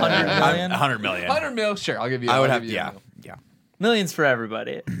 million? 100 million. 100 mil. Sure, I'll give you. I would I'll have, give you a yeah. mil. Yeah. Millions for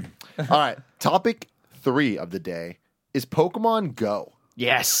everybody. All right. Topic 3 of the day is Pokemon Go.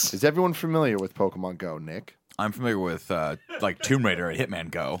 Yes. Is everyone familiar with Pokemon Go, Nick? I'm familiar with like Tomb Raider and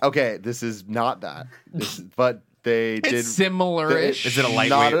Hitman Go. Okay, this is not that. But they did It's similar-ish. Is it a not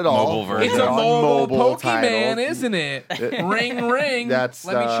lightweight at all. mobile version? It's a on mobile title. Pokemon, isn't it? Ring, ring. That's,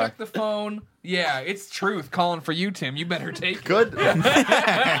 Let me check the phone. Yeah, it's Truth calling for you, Tim. You better take it. Good. All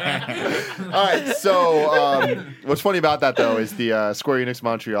right. So, what's funny about that though is the Square Enix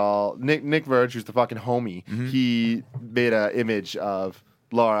Montreal, Nick Verge, who's the fucking homie. He made an image of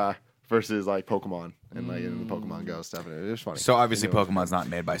Laura versus like Pokemon and like in the Pokemon Go stuff. And it was funny. So obviously, Pokemon's not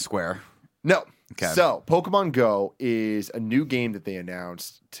made by Square. No. Okay. So, Pokemon Go is a new game that they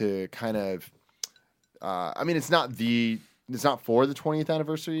announced to kind of. I mean, it's not for the 20th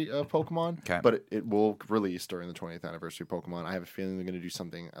anniversary of Pokemon, Okay. but it will release during the 20th anniversary of Pokemon. I have a feeling they're going to do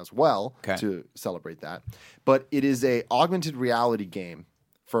something as well to celebrate that. But it is a augmented reality game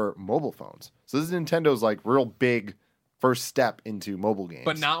for mobile phones. So this is Nintendo's like real big first step into mobile games.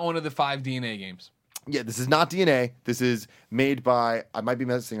 But not one of the 5 DNA games. Yeah, this is not DNA. This is made by, I might be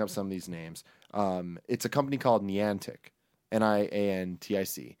messing up some of these names. It's a company called Niantic,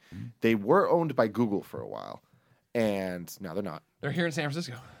 Niantic. They were owned by Google for a while, and now they're not. They're here in San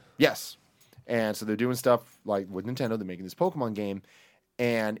Francisco. Yes. And so they're doing stuff like with Nintendo. They're making this Pokemon game,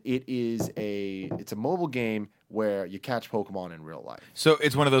 and it's a mobile game where you catch Pokemon in real life. So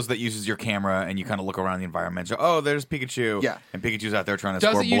it's one of those that uses your camera and you kind of look around the environment. So, oh, there's Pikachu. Yeah. And Pikachu's out there trying to Does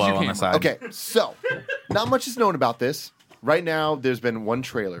score it use blow your on the camera? side. Okay, so not much is known about this. Right now, there's been one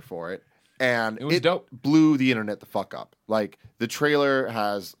trailer for it, and It was dope. blew the internet the fuck up. Like, the trailer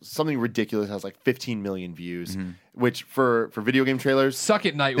has something ridiculous, has like 15 million views, which for video game trailers, Suck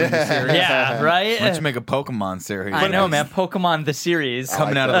it, Nightwing the series. Yeah, right? Why don't you make a Pokemon series? I know, man. Pokemon the series.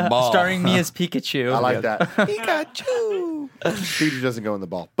 Coming out of the ball. Starring me as Pikachu. I like that. Pikachu. Pikachu doesn't go in the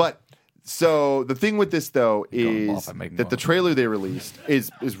ball. But so the thing with this though in the ball is if I make that the noise. trailer they released is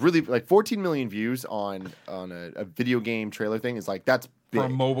really like 14 million views on a video game trailer thing is like that's big. For a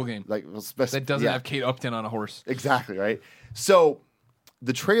mobile game. Like That doesn't have Kate Upton on a horse. exactly right. So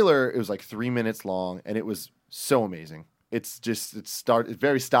the trailer it was like 3 minutes long and it was so amazing. It's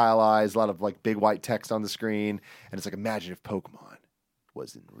very stylized, a lot of like big white text on the screen, and it's like imagine if Pokemon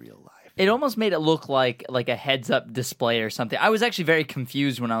was in real life. It almost made it look like a heads-up display or something. I was actually very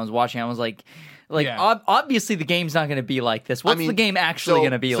confused when I was watching. I was like Yeah. obviously the game's not going to be like this. What's the game actually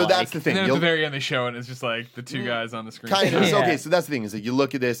going to be like? So that's the thing. And then at You'll- the very end, they show it, and it's just like the two guys on the screen. Kind of. Yeah. Okay, so that's the thing is that you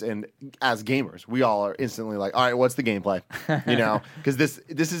look at this, and as gamers, we all are instantly like, all right, what's the gameplay? You know, because this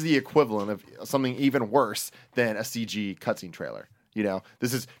is the equivalent of something even worse than a CG cutscene trailer. You know,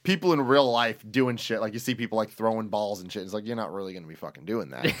 this is people in real life doing shit. Like you see people like throwing balls and shit. It's like you're not really going to be fucking doing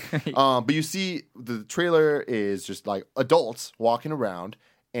that. But you see the trailer is just like adults walking around,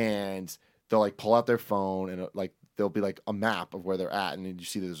 and they'll like pull out their phone and like there'll be like a map of where they're at, and then you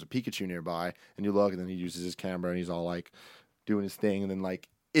see that there's a Pikachu nearby, and you look, and then he uses his camera and he's all like doing his thing, and then like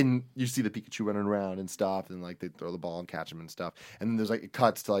you see the Pikachu running around and stuff, and like they throw the ball and catch him and stuff, and then there's like it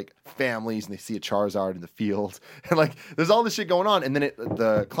cuts to like families and they see a Charizard in the field, and like there's all this shit going on, and then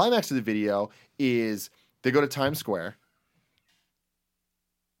the climax of the video is they go to Times Square.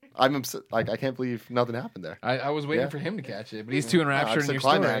 I'm upset, like I can't believe nothing happened there. I was waiting Yeah. for him to catch it, but he's too enraptured It's in a your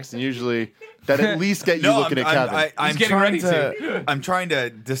climax, story. and usually that at least get you looking at Kevin. I'm getting trying ready to. I'm trying to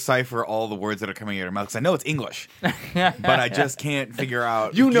decipher all the words that are coming out of your mouth because I know it's English, but I just can't figure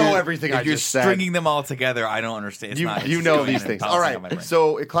out. You if know you're- everything If I you're just said. stringing them all together, I don't understand. It's not, You it's know going these in things. and All bouncing on my right. brain.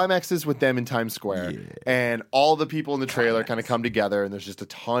 So it climaxes with them in Times Square, and all the people in the trailer kind of come together, and there's just a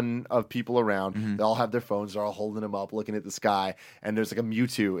ton of people around. They all have their phones. They're all holding them up, looking at the sky, and there's like a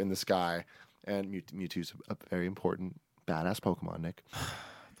Mewtwo in the sky. And Mewtwo's a very important, badass Pokemon, Nick.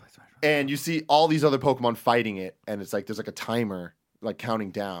 And you see all these other Pokemon fighting it, and it's like there's like a timer like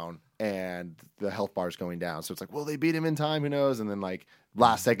counting down, and the health bar's going down. So it's like, will they beat him in time? Who knows? And then like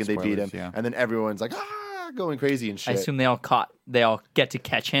last second they beat him, Spoilers, yeah. and then everyone's like going crazy and I shit. assume they all get to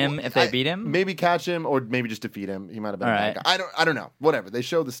catch him if they beat him. Maybe catch him, or maybe just defeat him. He might have been a All bad right. guy. I don't know. Whatever. They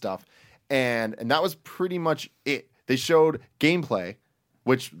showed the stuff, and that was pretty much it. They showed gameplay,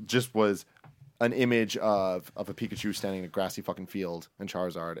 which just was an image of a Pikachu standing in a grassy fucking field and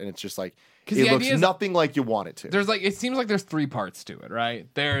Charizard, and it's just like 'Cause it the looks idea is- nothing like you want it to. There's like it seems like there's 3 parts to it, right?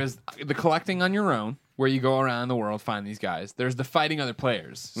 There's the collecting on your own, where you go around the world find these guys. There's the fighting other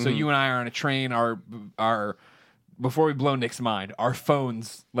players. So you and I are on a train. Our before we blow Nick's mind, our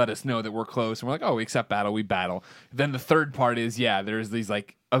phones let us know that we're close, and we're like, oh, we accept battle, we battle. Then the third part is there's these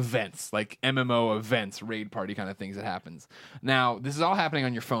like events, like MMO events, raid party kind of things that happens. Now this is all happening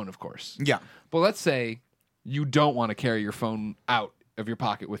on your phone, of course. Yeah. But let's say you don't want to carry your phone out of your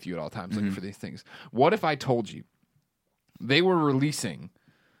pocket with you at all times looking for these things. What if I told you they were releasing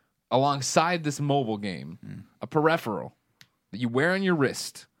alongside this mobile game, a peripheral that you wear on your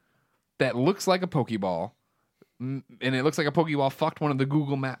wrist that looks like a Pokeball, and it looks like a Pokeball fucked one of the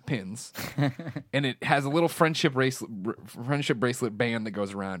Google Map pins, and it has a little friendship bracelet band that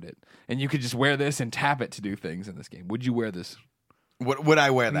goes around it, and you could just wear this and tap it to do things in this game. Would you wear this? Would I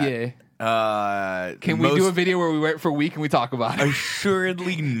wear that? Yeah. Can we do a video where we wear it for a week and we talk about it?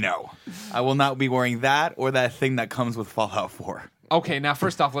 Assuredly, no. I will not be wearing that or that thing that comes with Fallout 4. Okay, now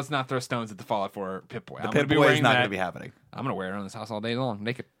first off, let's not throw stones at the Fallout 4 Pip-Boy. The Pip-Boy is not going to be happening. I'm going to wear it around this house all day long,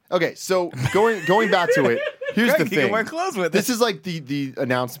 naked. Okay, so going back to it, here's the You thing. can wear clothes with This it. is like the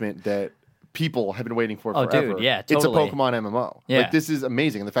announcement that people have been waiting for Oh, forever. dude, yeah, It's a totally. Pokemon MMO. Yeah. Like, this is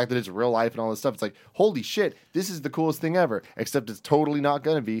amazing. And the fact that it's real life and all this stuff, it's like, holy shit, this is the coolest thing ever. Except it's totally not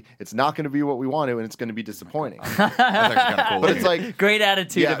going to be. It's not going to be what we want to, and it's going to be disappointing. That's actually kind of cool. But it's like... Great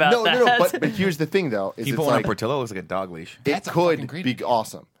attitude Yeah, about that. no. But here's the thing, though. Is Keep it's pulling like, a Portillo. Looks like a dog leash. it That's a fucking could great be idea.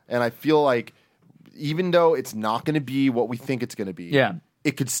 awesome. And I feel like even though it's not going to be what we think it's going to be, Yeah.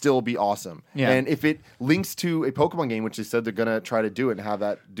 it could still be awesome. Yeah. And if it links to a Pokemon game, which they said they're going to try to do it and have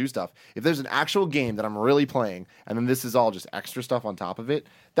that do stuff, if there's an actual game that I'm really playing and then this is all just extra stuff on top of it,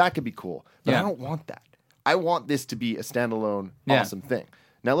 that could be cool. But Yeah. I don't want that. I want this to be a standalone Yeah. awesome thing.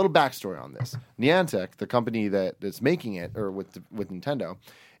 Now, a little backstory on this. Niantic, the company that's making it, or with Nintendo,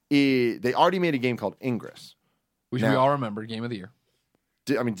 they already made a game called Ingress. Which we Now- all remember, Game of the Year.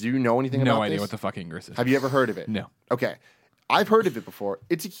 Do you know anything about No idea this? what the fuck Ingress is. Have you ever heard of it? No. Okay. I've heard of it before.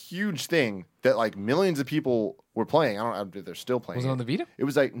 It's a huge thing that like millions of people were playing. I don't know if they're still playing. Was it on the Vita? It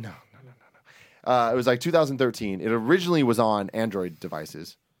was like no. It was like 2013. It originally was on Android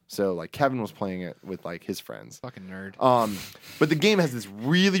devices. So like Kevin was playing it with like his friends. Fucking nerd. But the game has this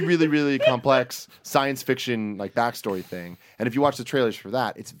really, really, really complex science fiction like backstory thing. And if you watch the trailers for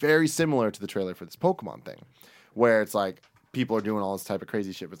that, it's very similar to the trailer for this Pokemon thing, where it's like people are doing all this type of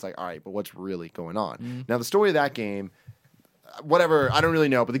crazy shit. But it's like, all right, but what's really going on? Now the story of that game, whatever, I don't really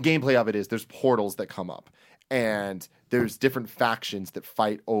know, but the gameplay of it is there's portals that come up. And there's different factions that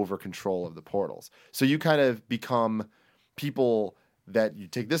fight over control of the portals. So you kind of become people that you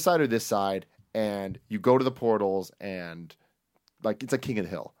take this side or this side, and you go to the portals, and like it's like King of the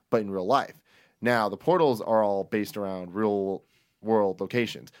Hill, but in real life. Now the portals are all based around real world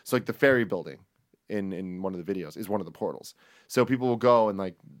locations. So like the ferry building in one of the videos is one of the portals. So people will go and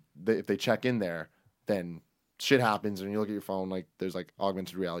like if they check in there, then shit happens, and you look at your phone, like there's like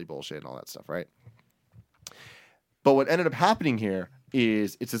augmented reality bullshit and all that stuff, right? But what ended up happening here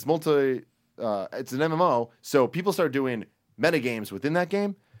is it's this it's an MMO, so people start doing metagames within that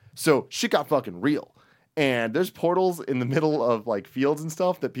game. So shit got fucking real. And there's portals in the middle of like fields and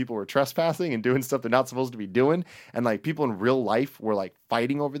stuff that people were trespassing and doing stuff they're not supposed to be doing. And like people in real life were like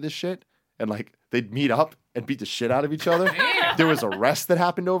fighting over this shit. And like they'd meet up and beat the shit out of each other. There was arrests that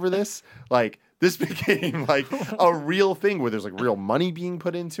happened over this. Like this became like a real thing where there's like real money being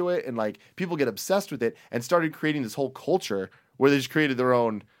put into it. And like people get obsessed with it and started creating this whole culture where they just created their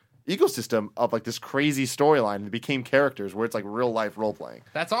own ecosystem of like this crazy storyline and became characters where it's like real life role playing.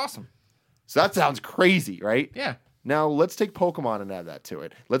 That's awesome. So that sounds crazy, right? Yeah. Now let's take Pokemon and add that to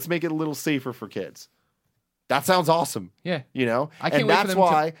it. Let's make it a little safer for kids. That sounds awesome. Yeah. You know? I can't and wait for that's them to-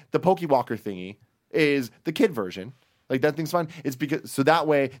 why the Pokewalker thingy is the kid version. Like that thing's fun. It's because so that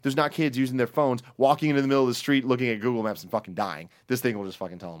way there's not kids using their phones walking into the middle of the street looking at Google Maps and fucking dying. This thing will just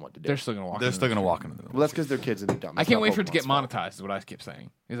fucking tell them what to do. They're still going to walk They're into still the going to street. walk into the middle. Well, that's because they're kids and they're dumb. I It's can't not wait for it to get Pokemon's fault. monetized is what I keep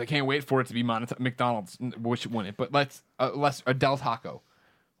saying. Is I can't wait for it to be monetized. McDonald's, which wouldn't, but let's a Del Taco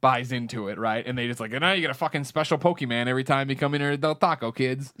buys into it, right? And they just like, now you get a fucking special Pokemon every time you come in here at Del Taco,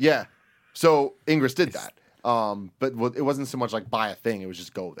 kids. Yeah. So Ingress did that. But it wasn't so much like buy a thing; it was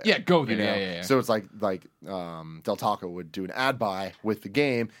just go there. Yeah, go there. You know? Yeah. So it's like Del Taco would do an ad buy with the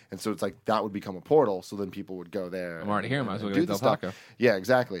game, and so it's like that would become a portal. So then people would go there. I'm already here. Might as well do get the Del stuff. Taco. Yeah,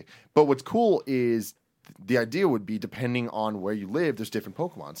 exactly. But what's cool is the idea would be depending on where you live, there's different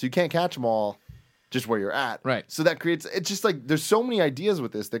Pokemon, so you can't catch them all just where you're at. Right. So that creates. It's just like there's so many ideas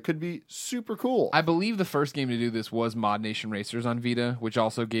with this that could be super cool. I believe the first game to do this was Mod Nation Racers on Vita, which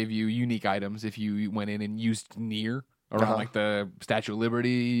also gave you unique items if you went in and used Nier around like the Statue of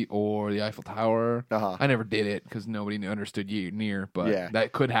Liberty or the Eiffel Tower. I never did it because nobody understood Nier, but Yeah.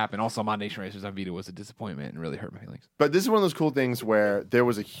 that could happen. Also, Mod Nation Racers on Vita was a disappointment and really hurt my feelings. But this is one of those cool things where there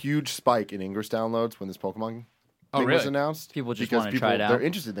was a huge spike in Ingress downloads when this Pokemon thing was really? announced. People just because wanna try it out. They're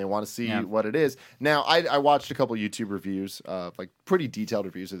interested. They want to see Yeah. what it is. Now, I watched a couple YouTube reviews, like pretty detailed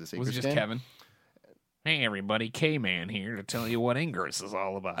reviews of this Was Ingress it just game. Kevin? Hey everybody, K-Man here to tell you what Ingress is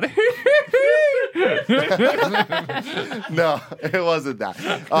all about. No, it wasn't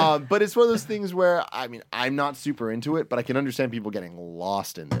that. But it's one of those things where, I mean, I'm not super into it, but I can understand people getting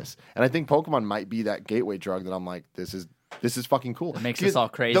lost in this. And I think Pokemon might be that gateway drug that I'm like, this is fucking cool. It makes us all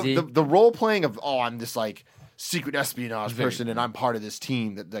crazy. The role playing of, I'm this like secret espionage person and I'm part of this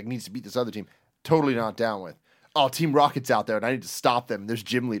team that like needs to beat this other team. Totally not down with. Oh, Team Rocket's out there and I need to stop them. There's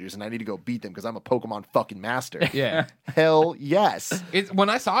gym leaders and I need to go beat them because I'm a Pokemon fucking master. Yeah. Hell yes. When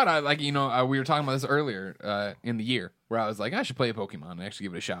I saw it, I like, we were talking about this earlier in the year where I was like, I should play a Pokemon and actually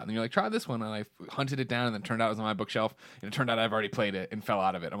give it a shot. And then you're like, try this one. And I hunted it down and then it turned out it was on my bookshelf. And it turned out I've already played it and fell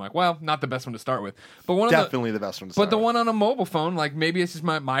out of it. I'm like, well, not the best one to start with. But Definitely the best one to start But the with. one on a mobile phone, like maybe it's just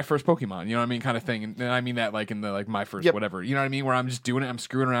my first Pokemon, you know what I mean, kind of thing. And I mean that like in the like my first whatever, you know what I mean, where I'm just doing it, I'm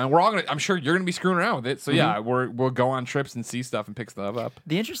screwing around. I'm sure you're gonna be screwing around with it. So yeah, we'll go on trips and see stuff and pick stuff up.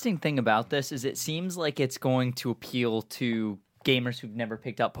 The interesting thing about this is it seems like it's going to appeal to gamers who've never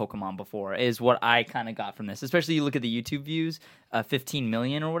picked up Pokemon before, is what I kind of got from this. Especially you look at the YouTube views, 15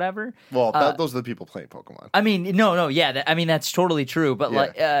 million or whatever. Well, those are the people playing Pokemon. I mean, no, yeah. I mean, that's totally true. But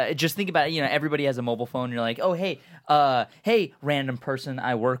like, just think about it. Everybody has a mobile phone. You're like, oh, hey, random person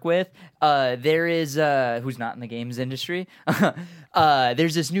I work with. There is who's not in the games industry.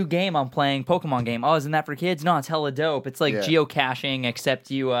 There's this new game I'm playing, Pokemon game. Oh, isn't that for kids? No, it's hella dope. It's like geocaching,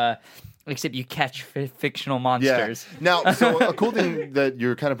 except you catch fictional monsters. Yeah. Now, so a cool thing that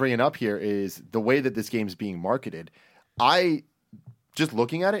you're kind of bringing up here is the way that this game's being marketed. Just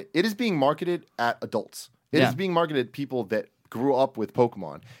looking at it, it is being marketed at adults. It is being marketed at people that grew up with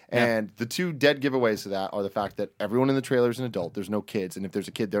Pokemon. And the two dead giveaways to that are the fact that everyone in the trailer is an adult. There's no kids. And if there's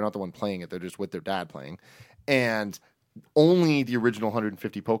a kid, they're not the one playing it. They're just with their dad playing. And only the original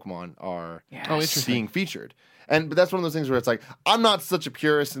 150 Pokemon are being featured. But that's one of those things where it's like, I'm not such a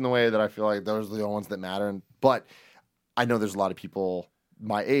purist in the way that I feel like those are the only ones that matter. But I know there's a lot of people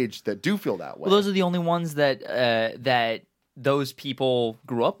my age that do feel that way. Well, those are the only ones that those people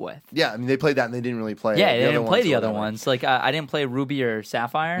grew up with. Yeah, I mean, they played that and they didn't really play. Yeah, they didn't play the other ones. Like, I didn't play Ruby or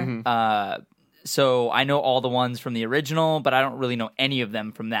Sapphire. So I know all the ones from the original, but I don't really know any of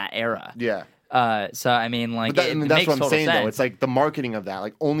them from that era. Yeah. So I mean, like, that's makes what I'm saying sense. though. It's like the marketing of that,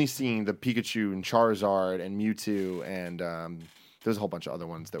 like only seeing the Pikachu and Charizard and Mewtwo and there's a whole bunch of other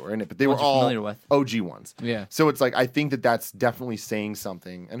ones that were in it, but they were all familiar with. OG ones. Yeah. So it's like I think that that's definitely saying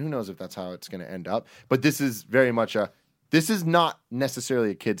something, and who knows if that's how it's going to end up. But this is very much this is not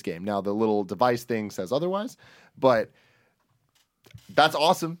necessarily a kid's game. Now the little device thing says otherwise, but that's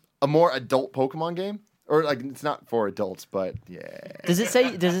awesome. A more adult Pokemon game. Or like it's not for adults, but yeah. Does it say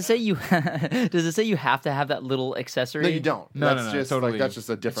you does it say you have to have that little accessory? No, you don't. No, that's no, just totally. like that's just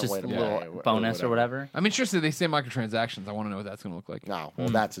a different Just way a to little play it, bonus or whatever. I'm interested. They say microtransactions. I want to know what that's going to look like. No, well,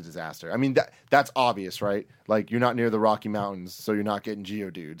 that's a disaster. I mean, that's obvious, right? Like you're not near the Rocky Mountains, so you're not getting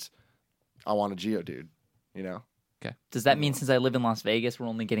Geodudes. I want a Geodude, you know. Okay. Does that mean since I live in Las Vegas, we're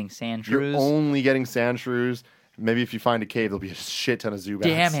only getting sand You're shrews? only getting sand shrews. Maybe if you find a cave, there'll be a shit ton of Zubats.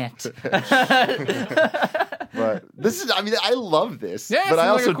 Damn it! But this is, I mean, I love this. Yeah, but I it's like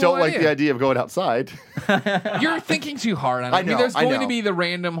a also cool don't like idea. the idea of going outside. You're thinking too hard on it. I know, there's I going know. to be the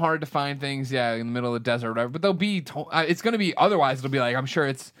random, hard to find things, in the middle of the desert or whatever. But they'll be. It's going to be. Otherwise, it'll be like. I'm sure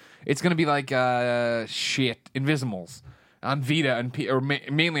it's going to be like Invisimals on Vita and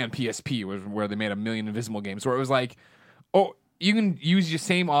mainly on PSP, where they made a million Invisimal games. Where it was like, oh, you can use your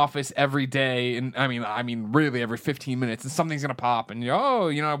same office every day, and I mean, really every 15 minutes, and something's going to pop, and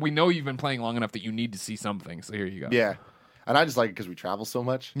we know you've been playing long enough that you need to see something. So here you go. Yeah. And I just like it because we travel so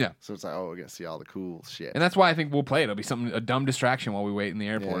much. Yeah. So it's like, we're going to see all the cool shit. And that's why I think we'll play it. It'll be a dumb distraction while we wait in the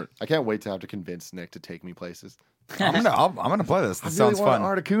Yeah. airport. I can't wait to have to convince Nick to take me places. I'm gonna play this. This I really sounds fun.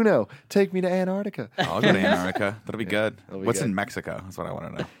 want Articuno. Take me to Antarctica. I'll go to Antarctica. That'll be good. that'll be What's good. in Mexico? That's what I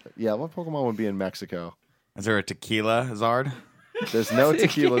want to know. Yeah, what Pokemon would be in Mexico? Is there a tequila Zard? There's no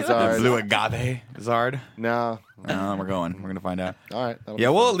tequila A Zard. blue agave Zard? No. No, we're going. We're gonna find out. All right. Yeah,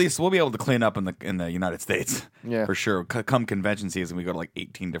 well, at least we'll be able to clean up in the United States. Yeah. For sure. Come convention season, we go to like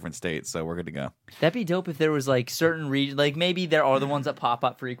 18 different states, so we're good to go. That'd be dope if there was like certain regions, like maybe there are the ones that pop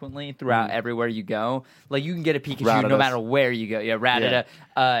up frequently throughout everywhere you go. Like you can get a Pikachu no Rattatas. matter where you go. Yeah,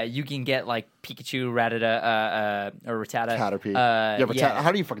 Rattata. You can get like Pikachu, Rattata, or Rattata. Caterpie. Rattata. Yeah,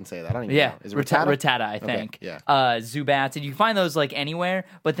 how do you fucking say that? I don't even Yeah, know. Is it Rattata? Rattata, I think. Okay, yeah. Zubats, and you can find those like anywhere,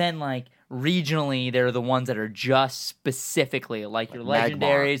 but then like regionally, they're the ones that are just specifically like your Magmar.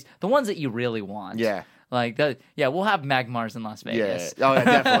 legendaries, the ones that you really want. Yeah. Like that. Yeah, we'll have Magmars in Las Vegas. Yeah. Oh, yeah,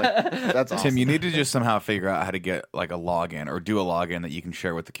 definitely. That's awesome. Tim, you need to just somehow figure out how to get like a login or do a login that you can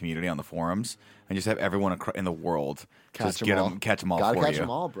share with the community on the forums and just have everyone in the world Catch just them all. catch them all Gotta for catch you. them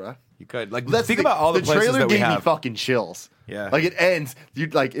all, bruh. You could like That's think about all the places trailer that we gave me have. fucking chills. Yeah. Like it ends, you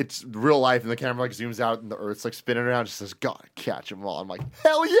like it's real life, and the camera like zooms out, and the Earth's like spinning around. Just says, "God, catch them all." I'm like,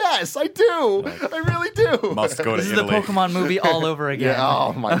 hell yes, I do. I really do. Must go to This is the Italy. Pokemon movie all over again. Yeah.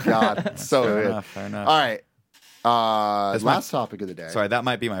 Oh my god, so Fair good. enough, fair enough. All right. That's my- Last topic of the day. Sorry, that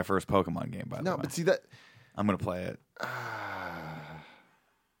might be my first Pokemon game. By the No, way, but see that. I'm gonna play it.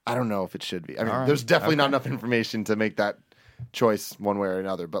 I don't know if it should be. I mean, All right. there's definitely not Okay. enough information to make that choice one way or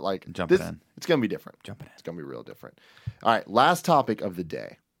another. But like, Jumping this, in. it's gonna be different. Jumping in. It's gonna be real different. All right, last topic of the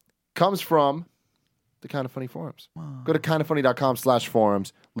day comes from the Kind of Funny forums. Go to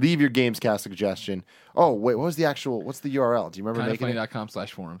kindoffunny.com/forums. Leave your Gamescast suggestion. Oh wait, what was the actual? What's the URL? Do you remember making it?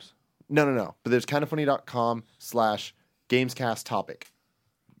 Kindoffunny.com/forums. No. But there's kindoffunny.com/Gamescast topic.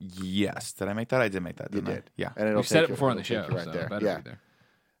 Yes, did I make that? I did make that. You Didn't did. I? Yeah. And it'll We've said take it before on the it'll show, take you right so there. it better Yeah. be there.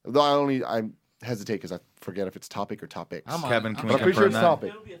 Though I hesitate because I forget if it's topic or topics. I'm on Kevin, it. can But we I'm pretty sure confirm it's that? topic.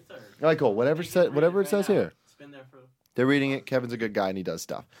 It'll be a third. All right, cool. Whatever it says here. It's been there for. They're reading it. Kevin's a good guy and he does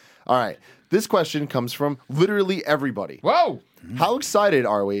stuff. All right. This question comes from literally everybody. Whoa! How excited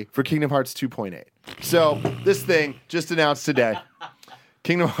are we for Kingdom Hearts 2.8? So, this thing just announced today.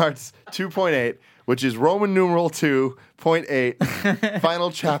 Kingdom Hearts 2.8, which is Roman numeral 2.8,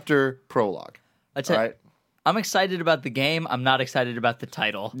 final chapter prologue. That's All it. right? I'm excited about the game. I'm not excited about the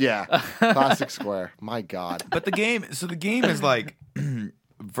title. Yeah. Classic Square. My God. But the game is like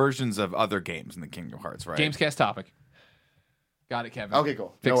versions of other games in the Kingdom Hearts, right? Gamescast topic. Got it, Kevin. Okay,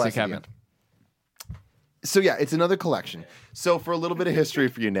 cool. Fix No it, S Kevin. again. So, yeah, it's another collection. So, for a little bit of history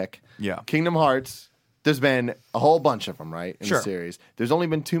for you, Nick. Yeah. Kingdom Hearts, there's been a whole bunch of them, right? In Sure. the series. There's only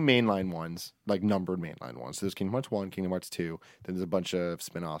been 2 mainline ones, like numbered mainline ones. So there's Kingdom Hearts 1, Kingdom Hearts 2. Then there's a bunch of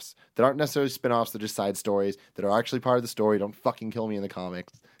spin-offs that aren't necessarily spin-offs, they're just side stories that are actually part of the story. Don't fucking kill me in the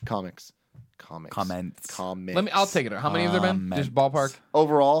Comments. Comments. I'll take it. How many have there been? Just ballpark.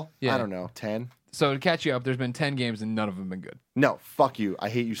 Overall, Yeah. I don't know, 10? So to catch you up, there's been 10 games and none of them have been good. No, fuck you. I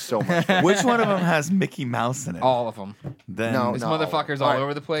hate you so much. Which one of them has Mickey Mouse in it? All of them. Then No, This no. motherfucker's All all right.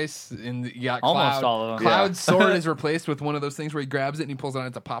 over the place. And you got Almost Cloud. all of them. Cloud's Yeah. sword is replaced with one of those things where he grabs it and he pulls it out.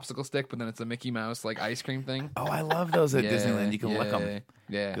 It's a popsicle stick, but then it's a Mickey Mouse like ice cream thing. Oh, I love those at Disneyland. You can lick them.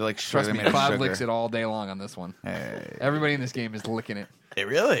 Yeah. They're like Trust sugar me, made of Cloud sugar. licks it all day long on this one. Hey. Everybody in this game is licking it. Hey,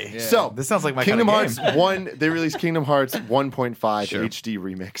 really? Yeah. So, This sounds like my Kingdom kind of Hearts 1, they released Kingdom Hearts 1.5 Sure. HD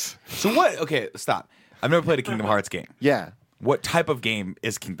remix. So what? Okay, stop. I've never played a Kingdom Hearts game. Yeah. What type of game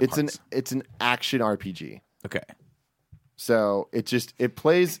is Kingdom Hearts? It's an action RPG. Okay. So it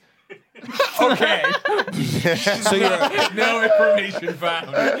plays. Okay. So you're No information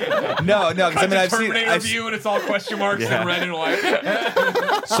found. no, because I mean I've seen Terminator view and it's all question marks Yeah. and red and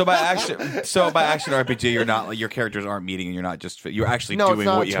white. so by action RPG you're not like your characters aren't meeting and you're not just you're actually No, doing it's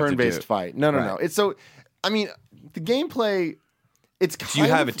not what a you have to do. turn-based fight. No. Right. It's so. I mean, the gameplay. It's kind Do you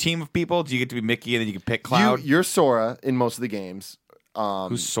have of a team of people? Do you get to be Mickey and then you can pick Cloud? You're Sora in most of the games.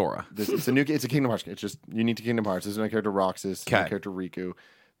 Who's Sora? It's a Kingdom Hearts game. It's just unique to Kingdom Hearts. There's no character Roxas, no Okay. character Riku.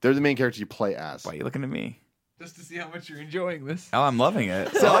 They're the main characters you play as. Why are you looking at me? Just to see how much you're enjoying this. Oh, I'm loving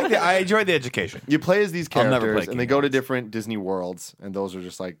it. I enjoy the education. You play as these I'll never characters, play and they Kingdom go to Hearts. different Disney worlds, and those are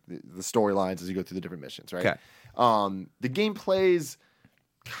just like the storylines as you go through the different missions, right? Okay. The game plays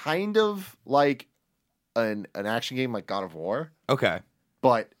kind of like an action game like God of War, Okay.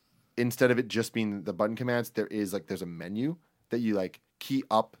 but instead of it just being the button commands, there's a menu that you like key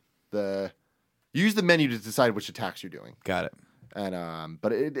up you use the menu to decide which attacks you're doing, Got it. and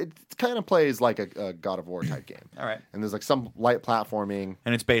but it kind of plays like a God of War type game. All right. And there's like some light platforming.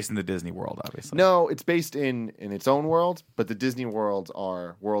 And it's based in the Disney world, obviously. No, it's based in its own world, but the Disney worlds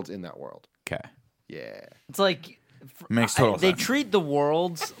are worlds in that world. Okay. Yeah. It's like Makes total they sense. treat the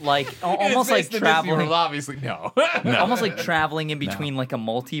worlds like almost like It's based in Disney traveling, World, obviously, no. almost like traveling in between like a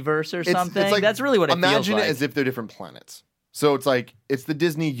multiverse or something. It's like, That's really what it feels imagine like. it as if they're different planets. So it's like it's the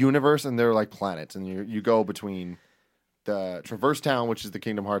Disney universe, and they're like planets, and you go between the Traverse Town, which is the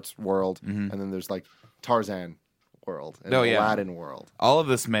Kingdom Hearts world, and then there's like Tarzan world and Oh, yeah. Aladdin world. All of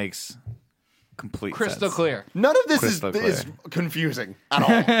this makes complete Crystal sense. clear. None of this is Crystal confusing at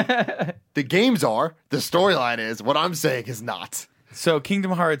all. The games are. The storyline is. What I'm saying is not. So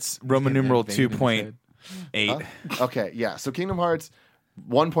Kingdom Hearts Roman numeral 2.8. Okay, yeah. So Kingdom Hearts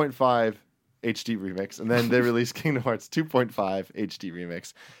 1.5 HD remix, and then they released Kingdom Hearts 2.5 HD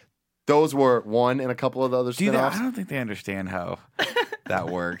remix. Those were one and a couple of the other I spin-offs. don't think they understand how that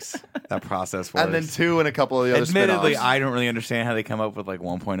works. That process works. And then 2 and a couple of the other Admittedly, spin-offs. I don't really understand how they come up with like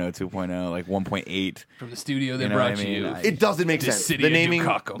 1.0, 2.0, like 1.8. From the studio they You know what brought I mean? you. I- It doesn't make sense. city The of naming,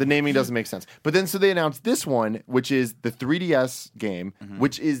 Dukakam. the naming doesn't make sense. But then, so they announced this one, which is the 3DS game,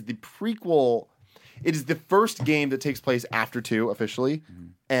 which is the prequel. it is the first game that takes place after 2 officially,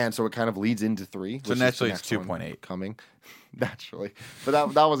 and so it kind of leads into 3. So naturally it's 2.8 coming. Naturally, but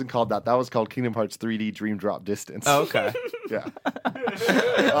that wasn't called that. That was called Kingdom Hearts 3D Dream Drop Distance. Oh, okay. Yeah.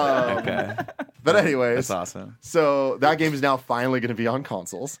 Okay. But anyways, That's awesome. So that game is now finally going to be on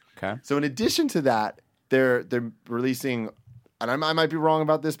consoles. Okay. So in addition to that, they're releasing, and I might be wrong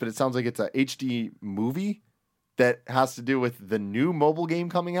about this, but it sounds like it's a HD movie that has to do with the new mobile game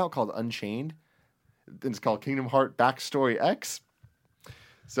coming out called Unchained. It's called Kingdom Hearts Backstory X.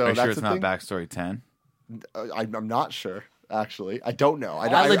 So Are you that's sure it's the not thing. Backstory 10? I'm not sure. Actually, I don't know.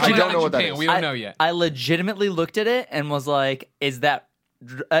 I legit- don't know what that Japan, is. We don't know yet. I legitimately looked at it and was like, is that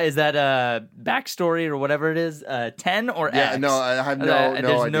backstory or whatever it is 10 or Yeah, X? no, I have no There's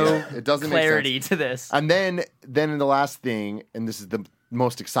idea. no It doesn't clarity make sense. to this. And then in the last thing, and this is the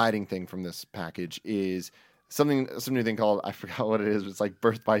most exciting thing from this package, is some new thing called, I forgot what it is. It's like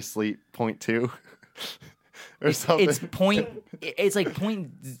Birth by Sleep .2 or something. It's like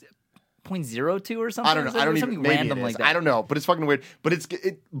point 0.02 or something. I don't know. I don't even. something Maybe random it is. like that. I don't know, but it's fucking weird. But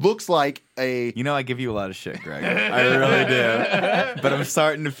it looks like a. You know, I give you a lot of shit, Greg. I really do. But I'm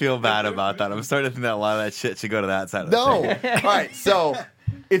starting to feel bad about that. I'm starting to think that a lot of that shit should go to that side of the No. table. All right. So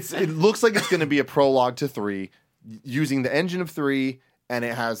it looks like it's going to be a prologue to 3 using the engine of 3, and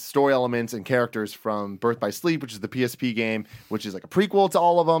it has story elements and characters from Birth by Sleep, which is the PSP game, which is like a prequel to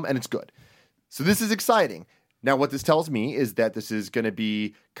all of them, and it's good. So this is exciting. Now, what this tells me is that this is going to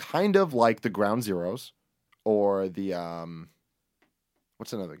be kind of like the Ground Zeroes or the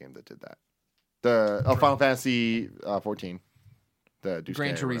what's another game that did that? The Final Fantasy 14. The Deuce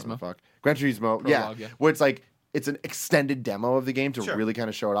Gran K or whatever the Turismo. fuck. Gran Turismo, Prologue, yeah. where it's like it's an extended demo of the game to Sure. really kind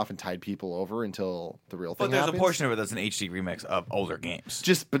of show it off and tide people over until the real thing But there's happens. a portion of it that's an HD remix of older games.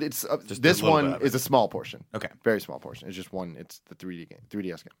 But it's Just a this little one bit of it. is a small portion. Okay. Very small portion. It's just one. It's the 3D game,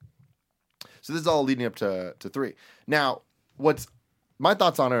 3DS game. So this is all leading up to 3. Now, what's my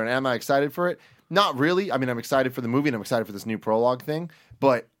thoughts on it, and am I excited for it? Not really. I mean, I'm excited for the movie, and I'm excited for this new prologue thing.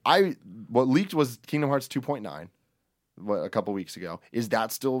 But what leaked was Kingdom Hearts 2.9 a couple weeks ago. Is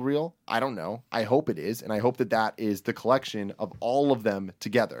that still real? I don't know. I hope it is, and I hope that is the collection of all of them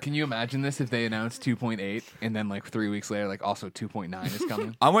together. Can you imagine this if they announced 2.8 and then like 3 weeks later, like also 2.9 is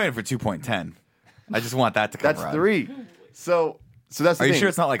coming? I'm waiting for 2.10. I just want that to come That's around. 3. So that's the Are you thing. sure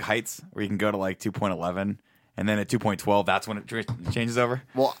it's not like Heights, where you can go to like 2.11, and then at 2.12, that's when it changes over?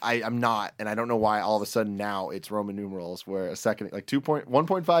 Well, I'm not, and I don't know why all of a sudden now it's Roman numerals, where a second, like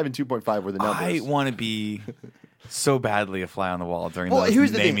 1.5 and 2.5 were the numbers. I want to be so badly a fly on the wall during Well, those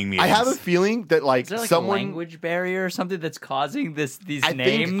here's the naming thing. meetings. I have a feeling that like Is there like someone, a language barrier or something that's causing these I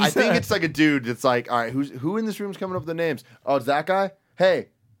names? think it's like a dude that's like, all right, who in this room's coming up with the names? Oh, it's that guy. Hey,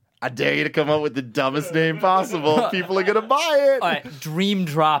 I dare you to come up with the dumbest name possible. People are gonna buy it. All right, Dream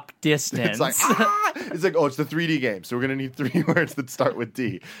Drop Distance. It's like, it's like, oh, it's the 3D game, so we're gonna need 3 words that start with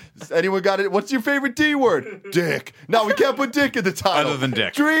D. Anyone got it? What's your favorite D word? Dick. No, we can't put dick in the title. Other than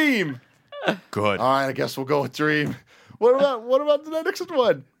dick. Dream. Good. All right, I guess we'll go with Dream. What about the next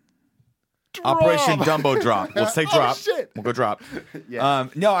one? Operation Drop. Dumbo Drop. Let's take Oh, drop. shit. We'll go drop. Yeah.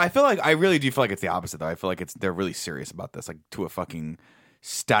 No, I really do feel like it's the opposite though. I feel like they're really serious about this, like to a fucking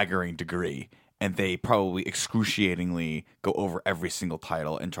staggering degree. And they probably excruciatingly go over every single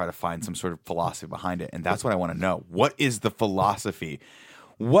title and try to find some sort of philosophy behind it. And that's what I want to know. What is the philosophy?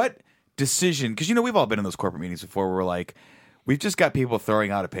 What decision? Because we've all been in those corporate meetings before where we're like, we've just got people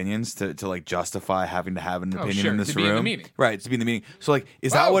throwing out opinions to like justify having to have an opinion sure, in this to room. be in the meeting. Right, to be in the meeting. So like,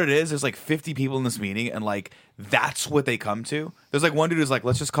 is that what it is? There's like 50 people in this meeting and like that's what they come to? There's like one dude who's like,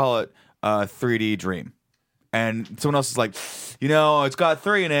 let's just call it 3D Dream. And someone else is like, it's got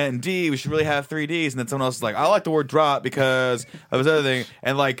 3 in it, and D, we should really have 3 Ds. And then someone else is like, I like the word drop because of this other thing.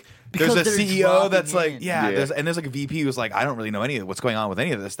 And like, Because there's a they're CEO that's dropping like, in. yeah, Yeah. there's like a VP who's like, I don't really know any of what's going on with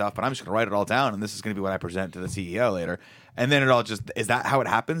any of this stuff, but I'm just gonna write it all down, and this is gonna be what I present to the CEO later. And then it all just is that how it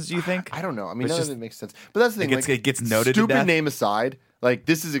happens? Do you think? I don't know. I mean, It's none just- of it makes sense. But that's the thing. it gets noted to Stupid death? name aside, like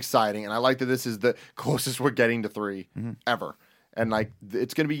this is exciting, and I like that this is the closest we're getting to 3 ever. And like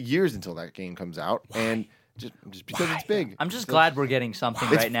it's going to be years until that game comes out, and just because it's big. I'm just glad we're getting something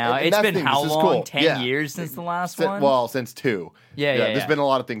It's- right now. and It's that's been the thing, how this is long? cool. 10 Yeah. years since the last one? Well, since 2. Yeah, There's yeah. been a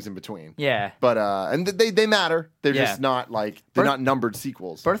lot of things in between. Yeah. But and they matter. They're Yeah. just not like they're not numbered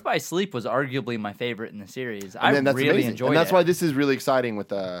sequels. Birth by Sleep was arguably my favorite in the series. And I then that's really amazing. enjoyed and that's it. why this is really exciting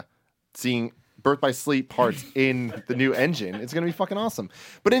with seeing Birth by Sleep parts in the new engine. It's going to be fucking awesome.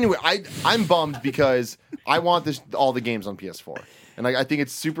 But anyway, I'm bummed because I want all the games on PS4. And I think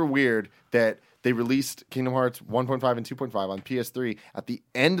it's super weird that they released Kingdom Hearts 1.5 and 2.5 on PS3 at the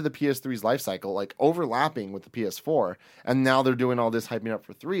end of the PS3's life cycle, like overlapping with the PS4. And now they're doing all this hyping up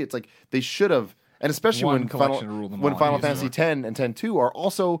for 3. It's like they should have, And especially One when collection to rule them all. Final Use Fantasy more. 10 and 10-2 are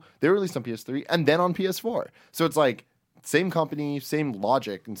also, they were released on PS3 and then on PS4. So it's like same company, same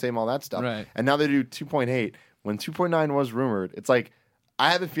logic, and same all that stuff. Right. And now they do 2.8. When 2.9 was rumored, it's like,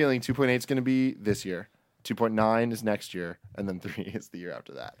 I have a feeling 2.8 is going to be this year, 2.9 is next year, and then 3 is the year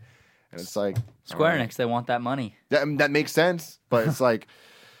after that. And it's like... Square Enix, they want that money. That makes sense, but it's like,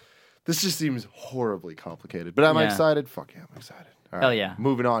 this just seems horribly complicated. But am I Yeah. excited? Fuck yeah, I'm excited. All right, Hell yeah.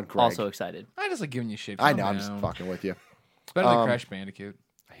 Moving on, Greg. Also excited. I just like giving you shit. I Calm know, I'm just down. fucking with you. It's better than Crash Bandicoot.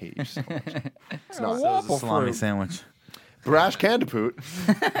 I hate you so much. It's A not. It was waffle a salami fruit. sandwich. Brash Candipoot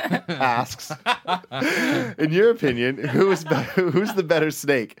asks, in your opinion, who's the better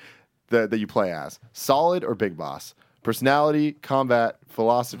Snake that you play as? Solid or Big Boss? Personality, combat,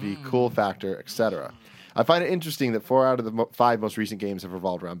 philosophy, cool factor, etc. I find it interesting that 4 out of the 5 most recent games have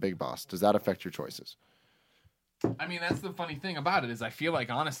revolved around Big Boss. Does that affect your choices? I mean, that's the funny thing about it is I feel like,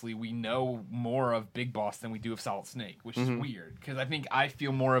 honestly, we know more of Big Boss than we do of Solid Snake, which is weird. Because I think I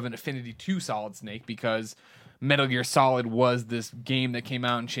feel more of an affinity to Solid Snake because Metal Gear Solid was this game that came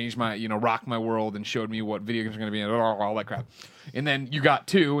out and changed my, rocked my world and showed me what video games are going to be and all that crap. And then you got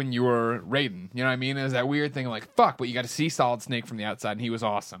 2 and you were Raiden. You know what I mean? It was that weird thing like, fuck, but you got to see Solid Snake from the outside and he was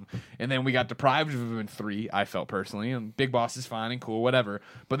awesome. And then we got deprived of him in 3, I felt personally. And Big Boss is fine and cool, whatever.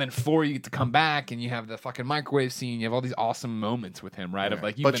 But then 4, you get to come back and you have the fucking microwave scene. You have all these awesome moments with him, right? Of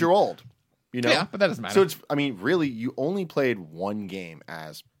like, But you're old. You know? Yeah, but that doesn't matter. So it's, I mean, really, you only played one game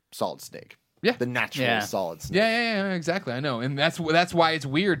as Solid Snake. Yeah. The natural Yeah. Solid Snake. Yeah, exactly. I know, and that's why it's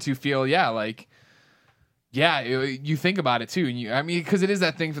weird to feel, you think about it too, and because it is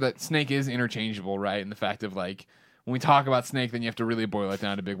that thing for that Snake is interchangeable, right? And the fact of like when we talk about Snake, then you have to really boil it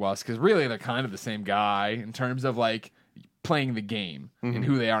down to Big Boss because really they're kind of the same guy in terms of like playing the game and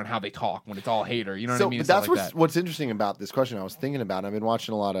who they are and how they talk when it's all hater. You know what I mean? But And stuff that's like that. what's interesting about this question. I was thinking about. I've been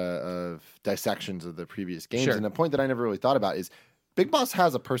watching a lot of dissections of the previous games, Sure. and a point that I never really thought about is Big Boss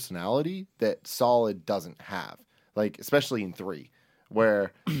has a personality that Solid doesn't have. Like especially in 3,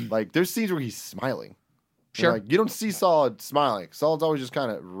 where like there's scenes where he's smiling. Sure. Like you don't see Solid smiling. Solid's always just kind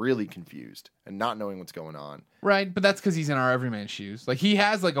of really confused and not knowing what's going on. Right, but that's because he's in our everyman's shoes. Like he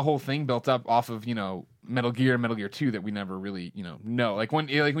has like a whole thing built up off of Metal Gear and Metal Gear 2 that we never really know. Like when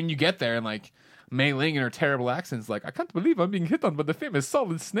you get there and like Mei Ling in her terrible accent's like, I can't believe I'm being hit on by the famous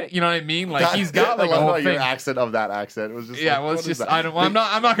Solid Snake. You know what I mean? Like he's got like I a love whole your thing. accent of that accent. It was just Yeah, like, well, it's what is just that? I'm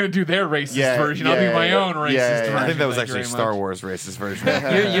not going to do their racist version. I'll do my own racist yeah. version. I think that was Thank you actually very Star much. Wars racist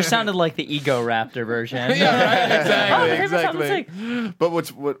version. You sounded like the Ego Raptor version. Yeah, right. Oh, Exactly. exactly. But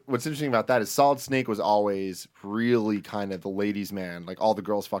what's interesting about that is Solid Snake was always really kind of the ladies' man. Like all the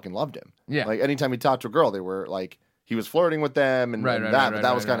girls fucking loved him. Yeah. Like anytime he talked to a girl, they were like he was flirting with them and, Right, and right, that. right, but right,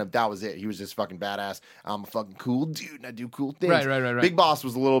 that was right, kind of that was it. He was just fucking badass. I'm a fucking cool dude and I do cool things. Right. Big Boss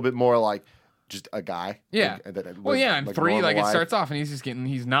was a little bit more like just a guy. Yeah. Like, that Well, lived, yeah, in like, 3, normal like it life. starts off and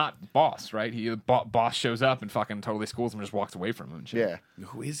he's not boss, right? Boss shows up and fucking totally schools him and just walks away from him and shit. Yeah,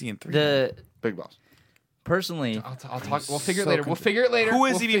 Who is he in 3? The Big Boss. personally, I'll talk. We'll figure it so later. We'll figure it later. Who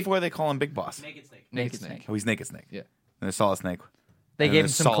is We'll he fig- before they call him Big Boss? Naked Snake. Oh, he's Naked Snake. Yeah. And there's Solid Snake. they And gave him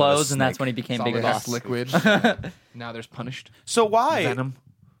there's some Solid clothes, and that's Snake. when he became Solid Big ass Boss. liquid. Now there's punished. So why? Venom.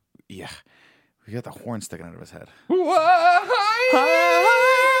 Yeah. We got the horn sticking out of his head.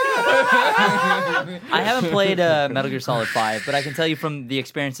 I haven't played Metal Gear Solid 5, but I can tell you from the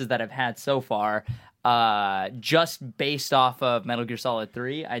experiences that I've had so far, just based off of Metal Gear Solid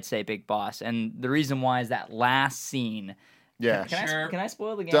 3, I'd say Big Boss. And the reason why is that last scene. Yeah. Can I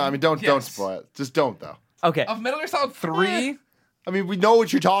spoil the game? I mean, don't Yes. spoil it. Just don't though. Okay. Of Metal Gear Solid 3, I mean, we know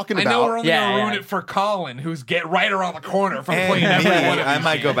what you're talking I about. know we're only Yeah, gonna ruin yeah. it for Colin, who's right around the corner from And playing every me, one of I these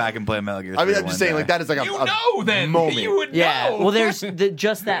might games. go back and play Metal Gear 3 I mean, I'm one just saying, day. like that is like a, You a know, then moment. you would Yeah, know. well, there's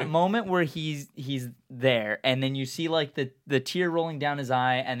just that moment where he's there, and then you see like the tear rolling down his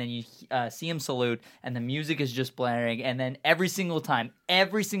eye, and then you see him salute, and the music is just blaring, and then every single time,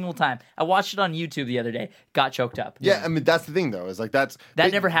 I watched it on YouTube the other day, got choked up. Yeah, I mean that's the thing though. Is like that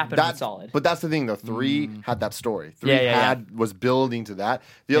never happened with Solid. But that's the thing though. 3 had that story. 3 Yeah. was building to that.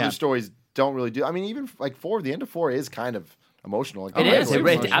 The Yeah. other stories don't really do. I mean, even like 4, the end of 4 is kind of emotional. Like, It the is. Red It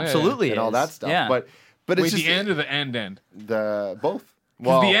Wings emotional, absolutely and all is. that stuff. Yeah. But it's Wait, just the end or the end? the both. 'Cause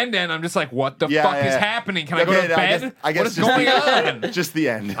Well, the end, I'm just like, what the Yeah, fuck yeah, is yeah. happening? Can I go okay, to no, bed? I guess What is just going the, on? Just the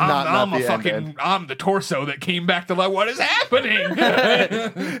end. I'm not a the fucking. end. I'm the torso that came back to life. What is happening?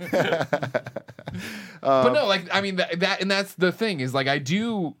 But no, like I mean that, and that's the thing is like I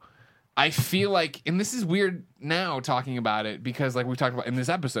feel like, and this is weird now talking about it because like we talked about in this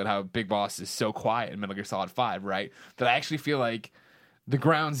episode how Big Boss is so quiet in Metal Gear Solid 5, right? That I actually feel like the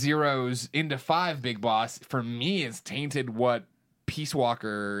Ground Zeroes into 5 Big Boss for me is tainted what Peace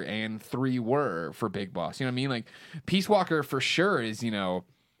Walker and 3 were for Big Boss. You know what I mean? Like Peace Walker for sure is,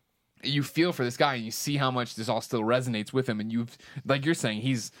 you feel for this guy and you see how much this all still resonates with him, and you've, like you're saying,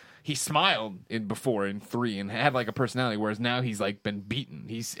 he smiled before in 3 and had like a personality, whereas now he's like been beaten.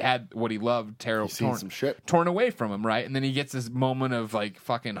 He's had what he loved torn away from him, right? And then he gets this moment of like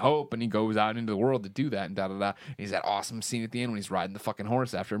fucking hope, and he goes out into the world to do that, and da da da. He's that awesome scene at the end when he's riding the fucking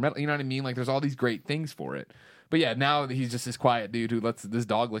horse after metal. You know what I mean? Like there's all these great things for it. But yeah, now he's just this quiet dude who lets this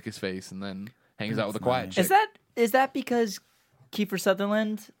dog lick his face and then hangs out with a quiet chick. Is that because Kiefer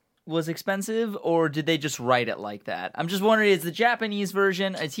Sutherland was expensive, or did they just write it like that? I'm just wondering, is the Japanese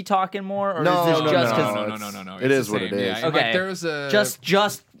version, is he talking more, or No, is this no, just No. It is what it is. Yeah, Okay. like, there's a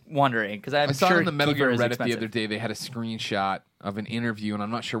just wondering, because I'm I saw sure on the Metal Gear Kiefer is Reddit expensive. the other day. They had a screenshot of an interview, and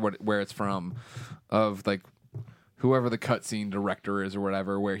I'm not sure where it's from, of like whoever the cutscene director is or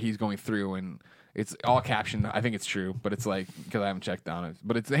whatever, where he's going through and it's all captioned. I think it's true, but it's like, because I haven't checked on it,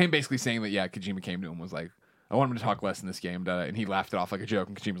 but it's him basically saying that Kojima came to him and was like, I want him to talk less in this game, and he laughed it off like a joke,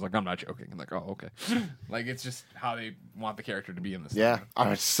 and Kojima's like, I'm not joking. I'm like, oh, okay. Like, it's just how they want the character to be in this. Yeah.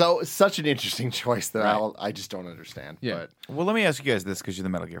 So it's such an interesting choice that Right. I just don't understand. Yeah. But Well, let me ask you guys this, because you're the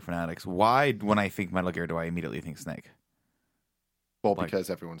Metal Gear fanatics. Why, when I think Metal Gear, do I immediately think Snake? because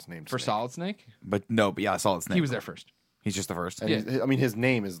everyone's named For Snake. Solid Snake, Yeah, Solid Snake. he was there first. He's just the first. And Yeah. his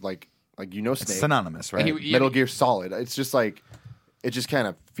name is like Snake. It's synonymous, right? Metal Gear Solid. It's just like, it just kind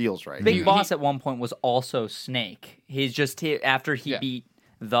of feels right. Big Boss at one point was also Snake. He's just after he Yeah. beat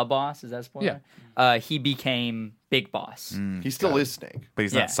the boss. Is that a spoiler? He became Big Boss. He still is Snake. but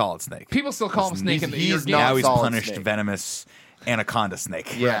he's Yeah. not Solid Snake. People still call him Snake in the he's game. not Now he's Solid punished Snake. venomous Anaconda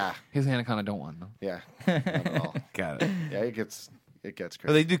Snake. Yeah. His Anaconda don't want though. Yeah. Not at all. Got it. Yeah, it gets But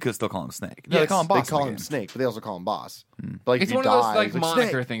crazy. they do still call him Snake. No, they Yes, call him Boss. They call in the him game. Snake, but they also call him Boss. But, like, It's if he one of those, dies, like, moniker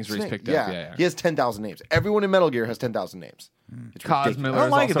Snake, things where he's Snake. picked up. Yeah. He has 10,000 names. Everyone in Metal Gear has 10,000 names. It's Cos ridiculous. Miller I don't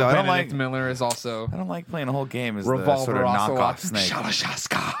is like it, also though. I don't Benedict like- Miller is also I don't like playing a whole game as the Revolver sort of knockoff Ocelot. Snake.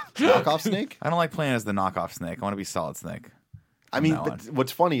 Shalashaska. Knockoff Snake? I don't like playing as the knockoff Snake. I want to be Solid Snake. I mean, No but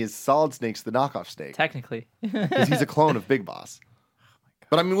what's funny is Solid Snake's the knockoff Snake Technically. because he's a clone of Big Boss.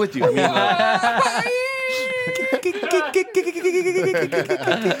 But I mean, with you. I mean,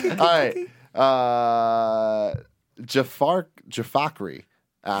 all right. Jafakri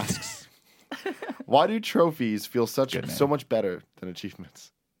asks, why do trophies feel so much better than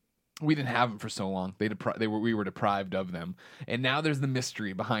achievements? We didn't have them for so long. We were deprived of them, and now there's the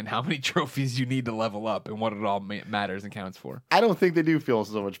mystery behind how many trophies you need to level up and what it all matters and counts for. I don't think they do feel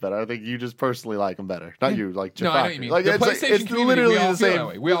so much better. I think you just personally like them better. Not you, like Jafakri. No, I know what you mean. Like, The it's, PlayStation it's community, literally we all the feel same. that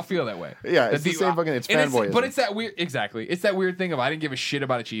way. We all feel that way. Yeah, it's the same fucking. It's and fanboyism. but it's that weird. Exactly, it's that weird thing of I didn't give a shit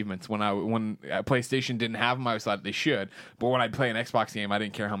about achievements when PlayStation didn't have them. I always thought they should. But when I'd play an Xbox game, I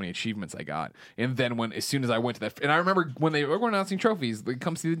didn't care how many achievements I got. And then as soon as I went to that, and I remember when they were announcing trophies, they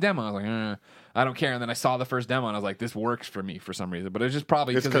come see the demo. I was like, I don't care. And then I saw the first demo and I was like, this works for me for some reason. But it was just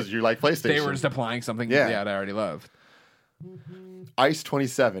probably It's because you like PlayStation. they were just applying something that I already loved.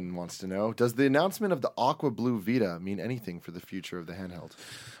 Ice27 wants to know, does the announcement of the Aqua Blue Vita mean anything for the future of the handheld?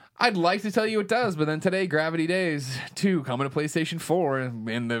 I'd like to tell you it does, but then today, Gravity Days 2 coming to PlayStation 4,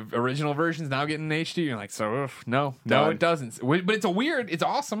 and the original version's now getting HD. You're like, so no, Done. it doesn't. But it's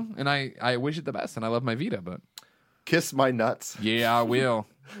awesome, and I wish it the best, and I love my Vita, but Kiss My Nuts yeah, I will.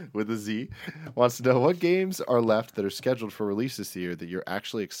 with a Z wants to know what games are left that are scheduled for release this year that you're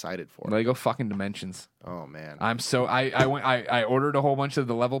actually excited for. Lego fucking Dimensions. Oh man, I'm so I ordered a whole bunch of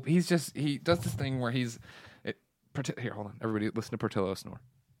the level. He does this thing where here, hold on, everybody listen to Portillo snore.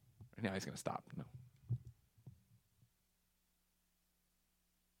 Now he's gonna stop. No.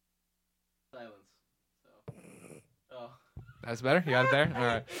 That's better? You got it there? All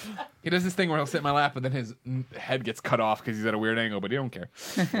right. He does this thing where he'll sit in my lap, but then his head gets cut off because he's at a weird angle, but he don't care.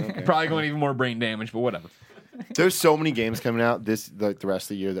 Probably going even more brain damage, but whatever. there's so many games coming out the rest of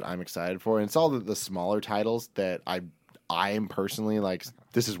the year that I'm excited for, and it's all the smaller titles that I am personally like.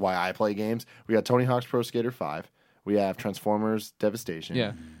 This is why I play games. We got Tony Hawk's Pro Skater 5. We have Transformers Devastation.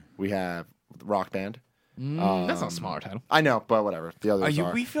 Yeah. We have Rock Band. That's not a smaller title. I know, but whatever. The others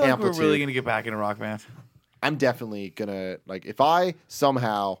are. We feel like Amplitude. we're really going to get back into Rock Band. I'm definitely gonna if I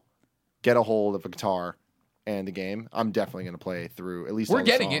somehow get a hold of a guitar and the game, I'm definitely gonna play through at least. We're all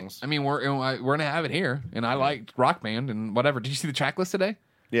the getting songs. it. I mean, we're gonna have it here, and I like Rock Band and whatever. Did you see the track list today?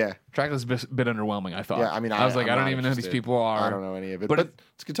 Yeah, Track list is a bit underwhelming. I thought. yeah. I mean, I was like, I'm I don't not even know who these interested. people are. I don't know any of it, But but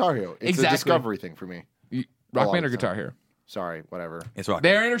it's Guitar Hero. It's Exactly. a discovery thing for me. Rock lot Band or of the Guitar time. Hero? Sorry, whatever. It's Rock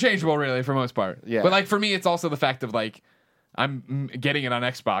Band. They're interchangeable, really, for most part. Yeah. But like for me, it's also the fact of like I'm getting it on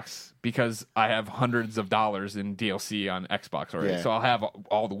Xbox because I have hundreds of dollars in DLC on Xbox already. Yeah. So I'll have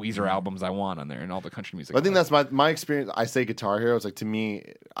all the Weezer albums I want on there and all the country music. I think that's my experience. I say Guitar Hero. It's like, to me,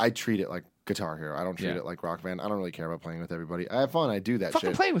 I treat it like Guitar Hero. I don't treat it like Rock Band. I don't really care about playing with everybody. I have fun. I do that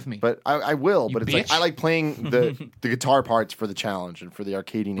fucking shit. play with me. But I will. You But it's bitch. like I like playing the guitar parts for the challenge and for the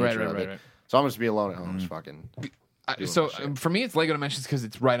arcadey nature of it. Right. So I'm just be alone at home. Just fucking. So that shit. for me, it's Lego Dimensions because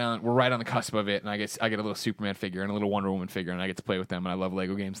it's we're right on the cusp of it, and I get a little Superman figure and a little Wonder Woman figure, and I get to play with them, and I love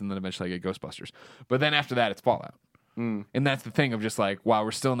Lego games, and then eventually I get Ghostbusters. But then after that, it's Fallout. And that's the thing of just like, wow,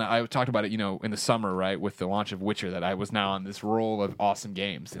 we're still now. I talked about it, in the summer, right, with the launch of Witcher, that I was now on this roll of awesome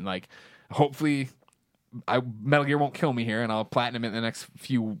games, and like, hopefully, Metal Gear won't kill me here, and I'll platinum it in the next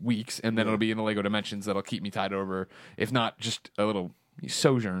few weeks, and then it'll be in the Lego Dimensions that'll keep me tied over, if not just a little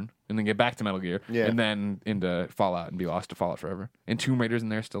sojourn, and then get back to Metal Gear, and then into Fallout and be lost to Fallout forever. And Tomb Raider's in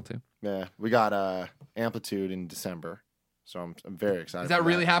there still too. Yeah, we got Amplitude in December, so I'm very excited. Is that for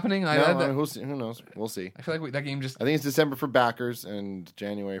really happening? Who knows? We'll see. I feel like that game just. I think it's December for backers and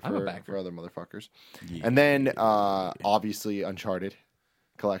January I'm a for backer. other motherfuckers. Yeah. And then obviously Uncharted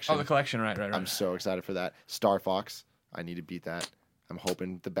collection. Oh, the collection, right. I'm so excited for that. Star Fox. I need to beat that. I'm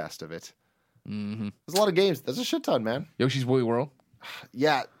hoping the best of it. Mm-hmm. There's a lot of games. There's a shit ton, man. Yoshi's Woolly World.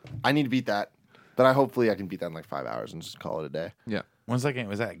 Yeah, I need to beat that. But hopefully I can beat that in like 5 hours and just call it a day. Yeah. When's that game?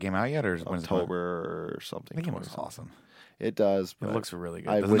 Was that game out yet, or when's October or something? The game looks awesome. It does. It looks really good.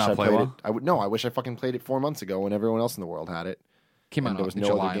 I Does it wish not I play played well? it. I wish I fucking played it 4 months ago when everyone else in the world had it. Came And out there was in no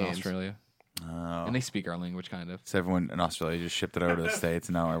July other in games. Australia. Oh. And they speak our language, kind of. So everyone in Australia just shipped it over to the States,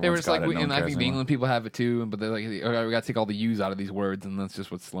 and now They were everyone's just got like, it. No one and I cares think the anymore. England people have it too, but they're like, okay, we got to take all the U's out of these words, and that's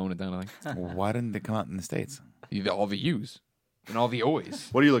just what's slowing it down. I think Well, why didn't it come out in the States? all the U's and all the O's.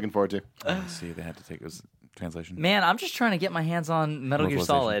 What are you looking forward to? Let's see, they had to take this translation. Man, I'm just trying to get my hands on Metal Gear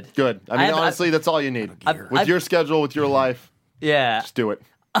Localization. Solid. Good. I mean, I've- honestly, that's all you need. With I've- your schedule, with your life, Yeah. just do it.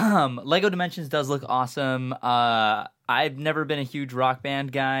 Lego Dimensions does look awesome. I've never been a huge Rock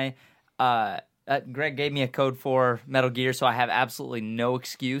Band guy. Greg gave me a code for Metal Gear, so I have absolutely no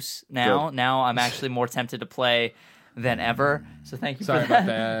excuse now. Good. Now I'm actually more tempted to play than ever. So thank you Sorry for about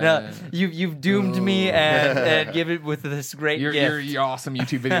that. that. No, you've doomed me and give it with this great gift. Your awesome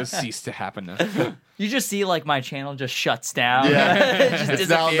YouTube videos cease to happen now. You just see like my channel just shuts down. Yeah. It just It's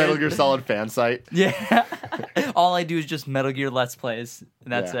now a disappears. Metal Gear Solid fan site. Yeah. All I do is just Metal Gear Let's Plays.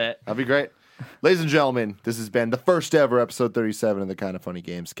 And that's Yeah, it. That'd be great. Ladies and gentlemen, this has been the first ever episode 37 of the Kind of Funny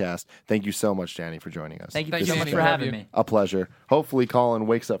Games cast. Thank you so much, Danny, for joining us. Thank you Thank so you, much Danny, for for having having me. A pleasure. Hopefully, Colin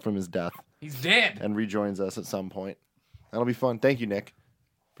wakes up from his death He's dead. and rejoins us at some point. That'll be fun. Thank you, Nick,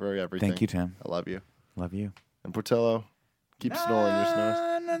 for everything. Thank you, Tim. I love you. Love you. And Portillo, keep snoring your snores.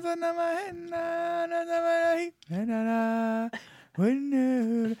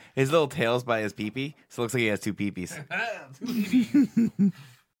 His little tail's by his peepee, so it looks like he has two peepees.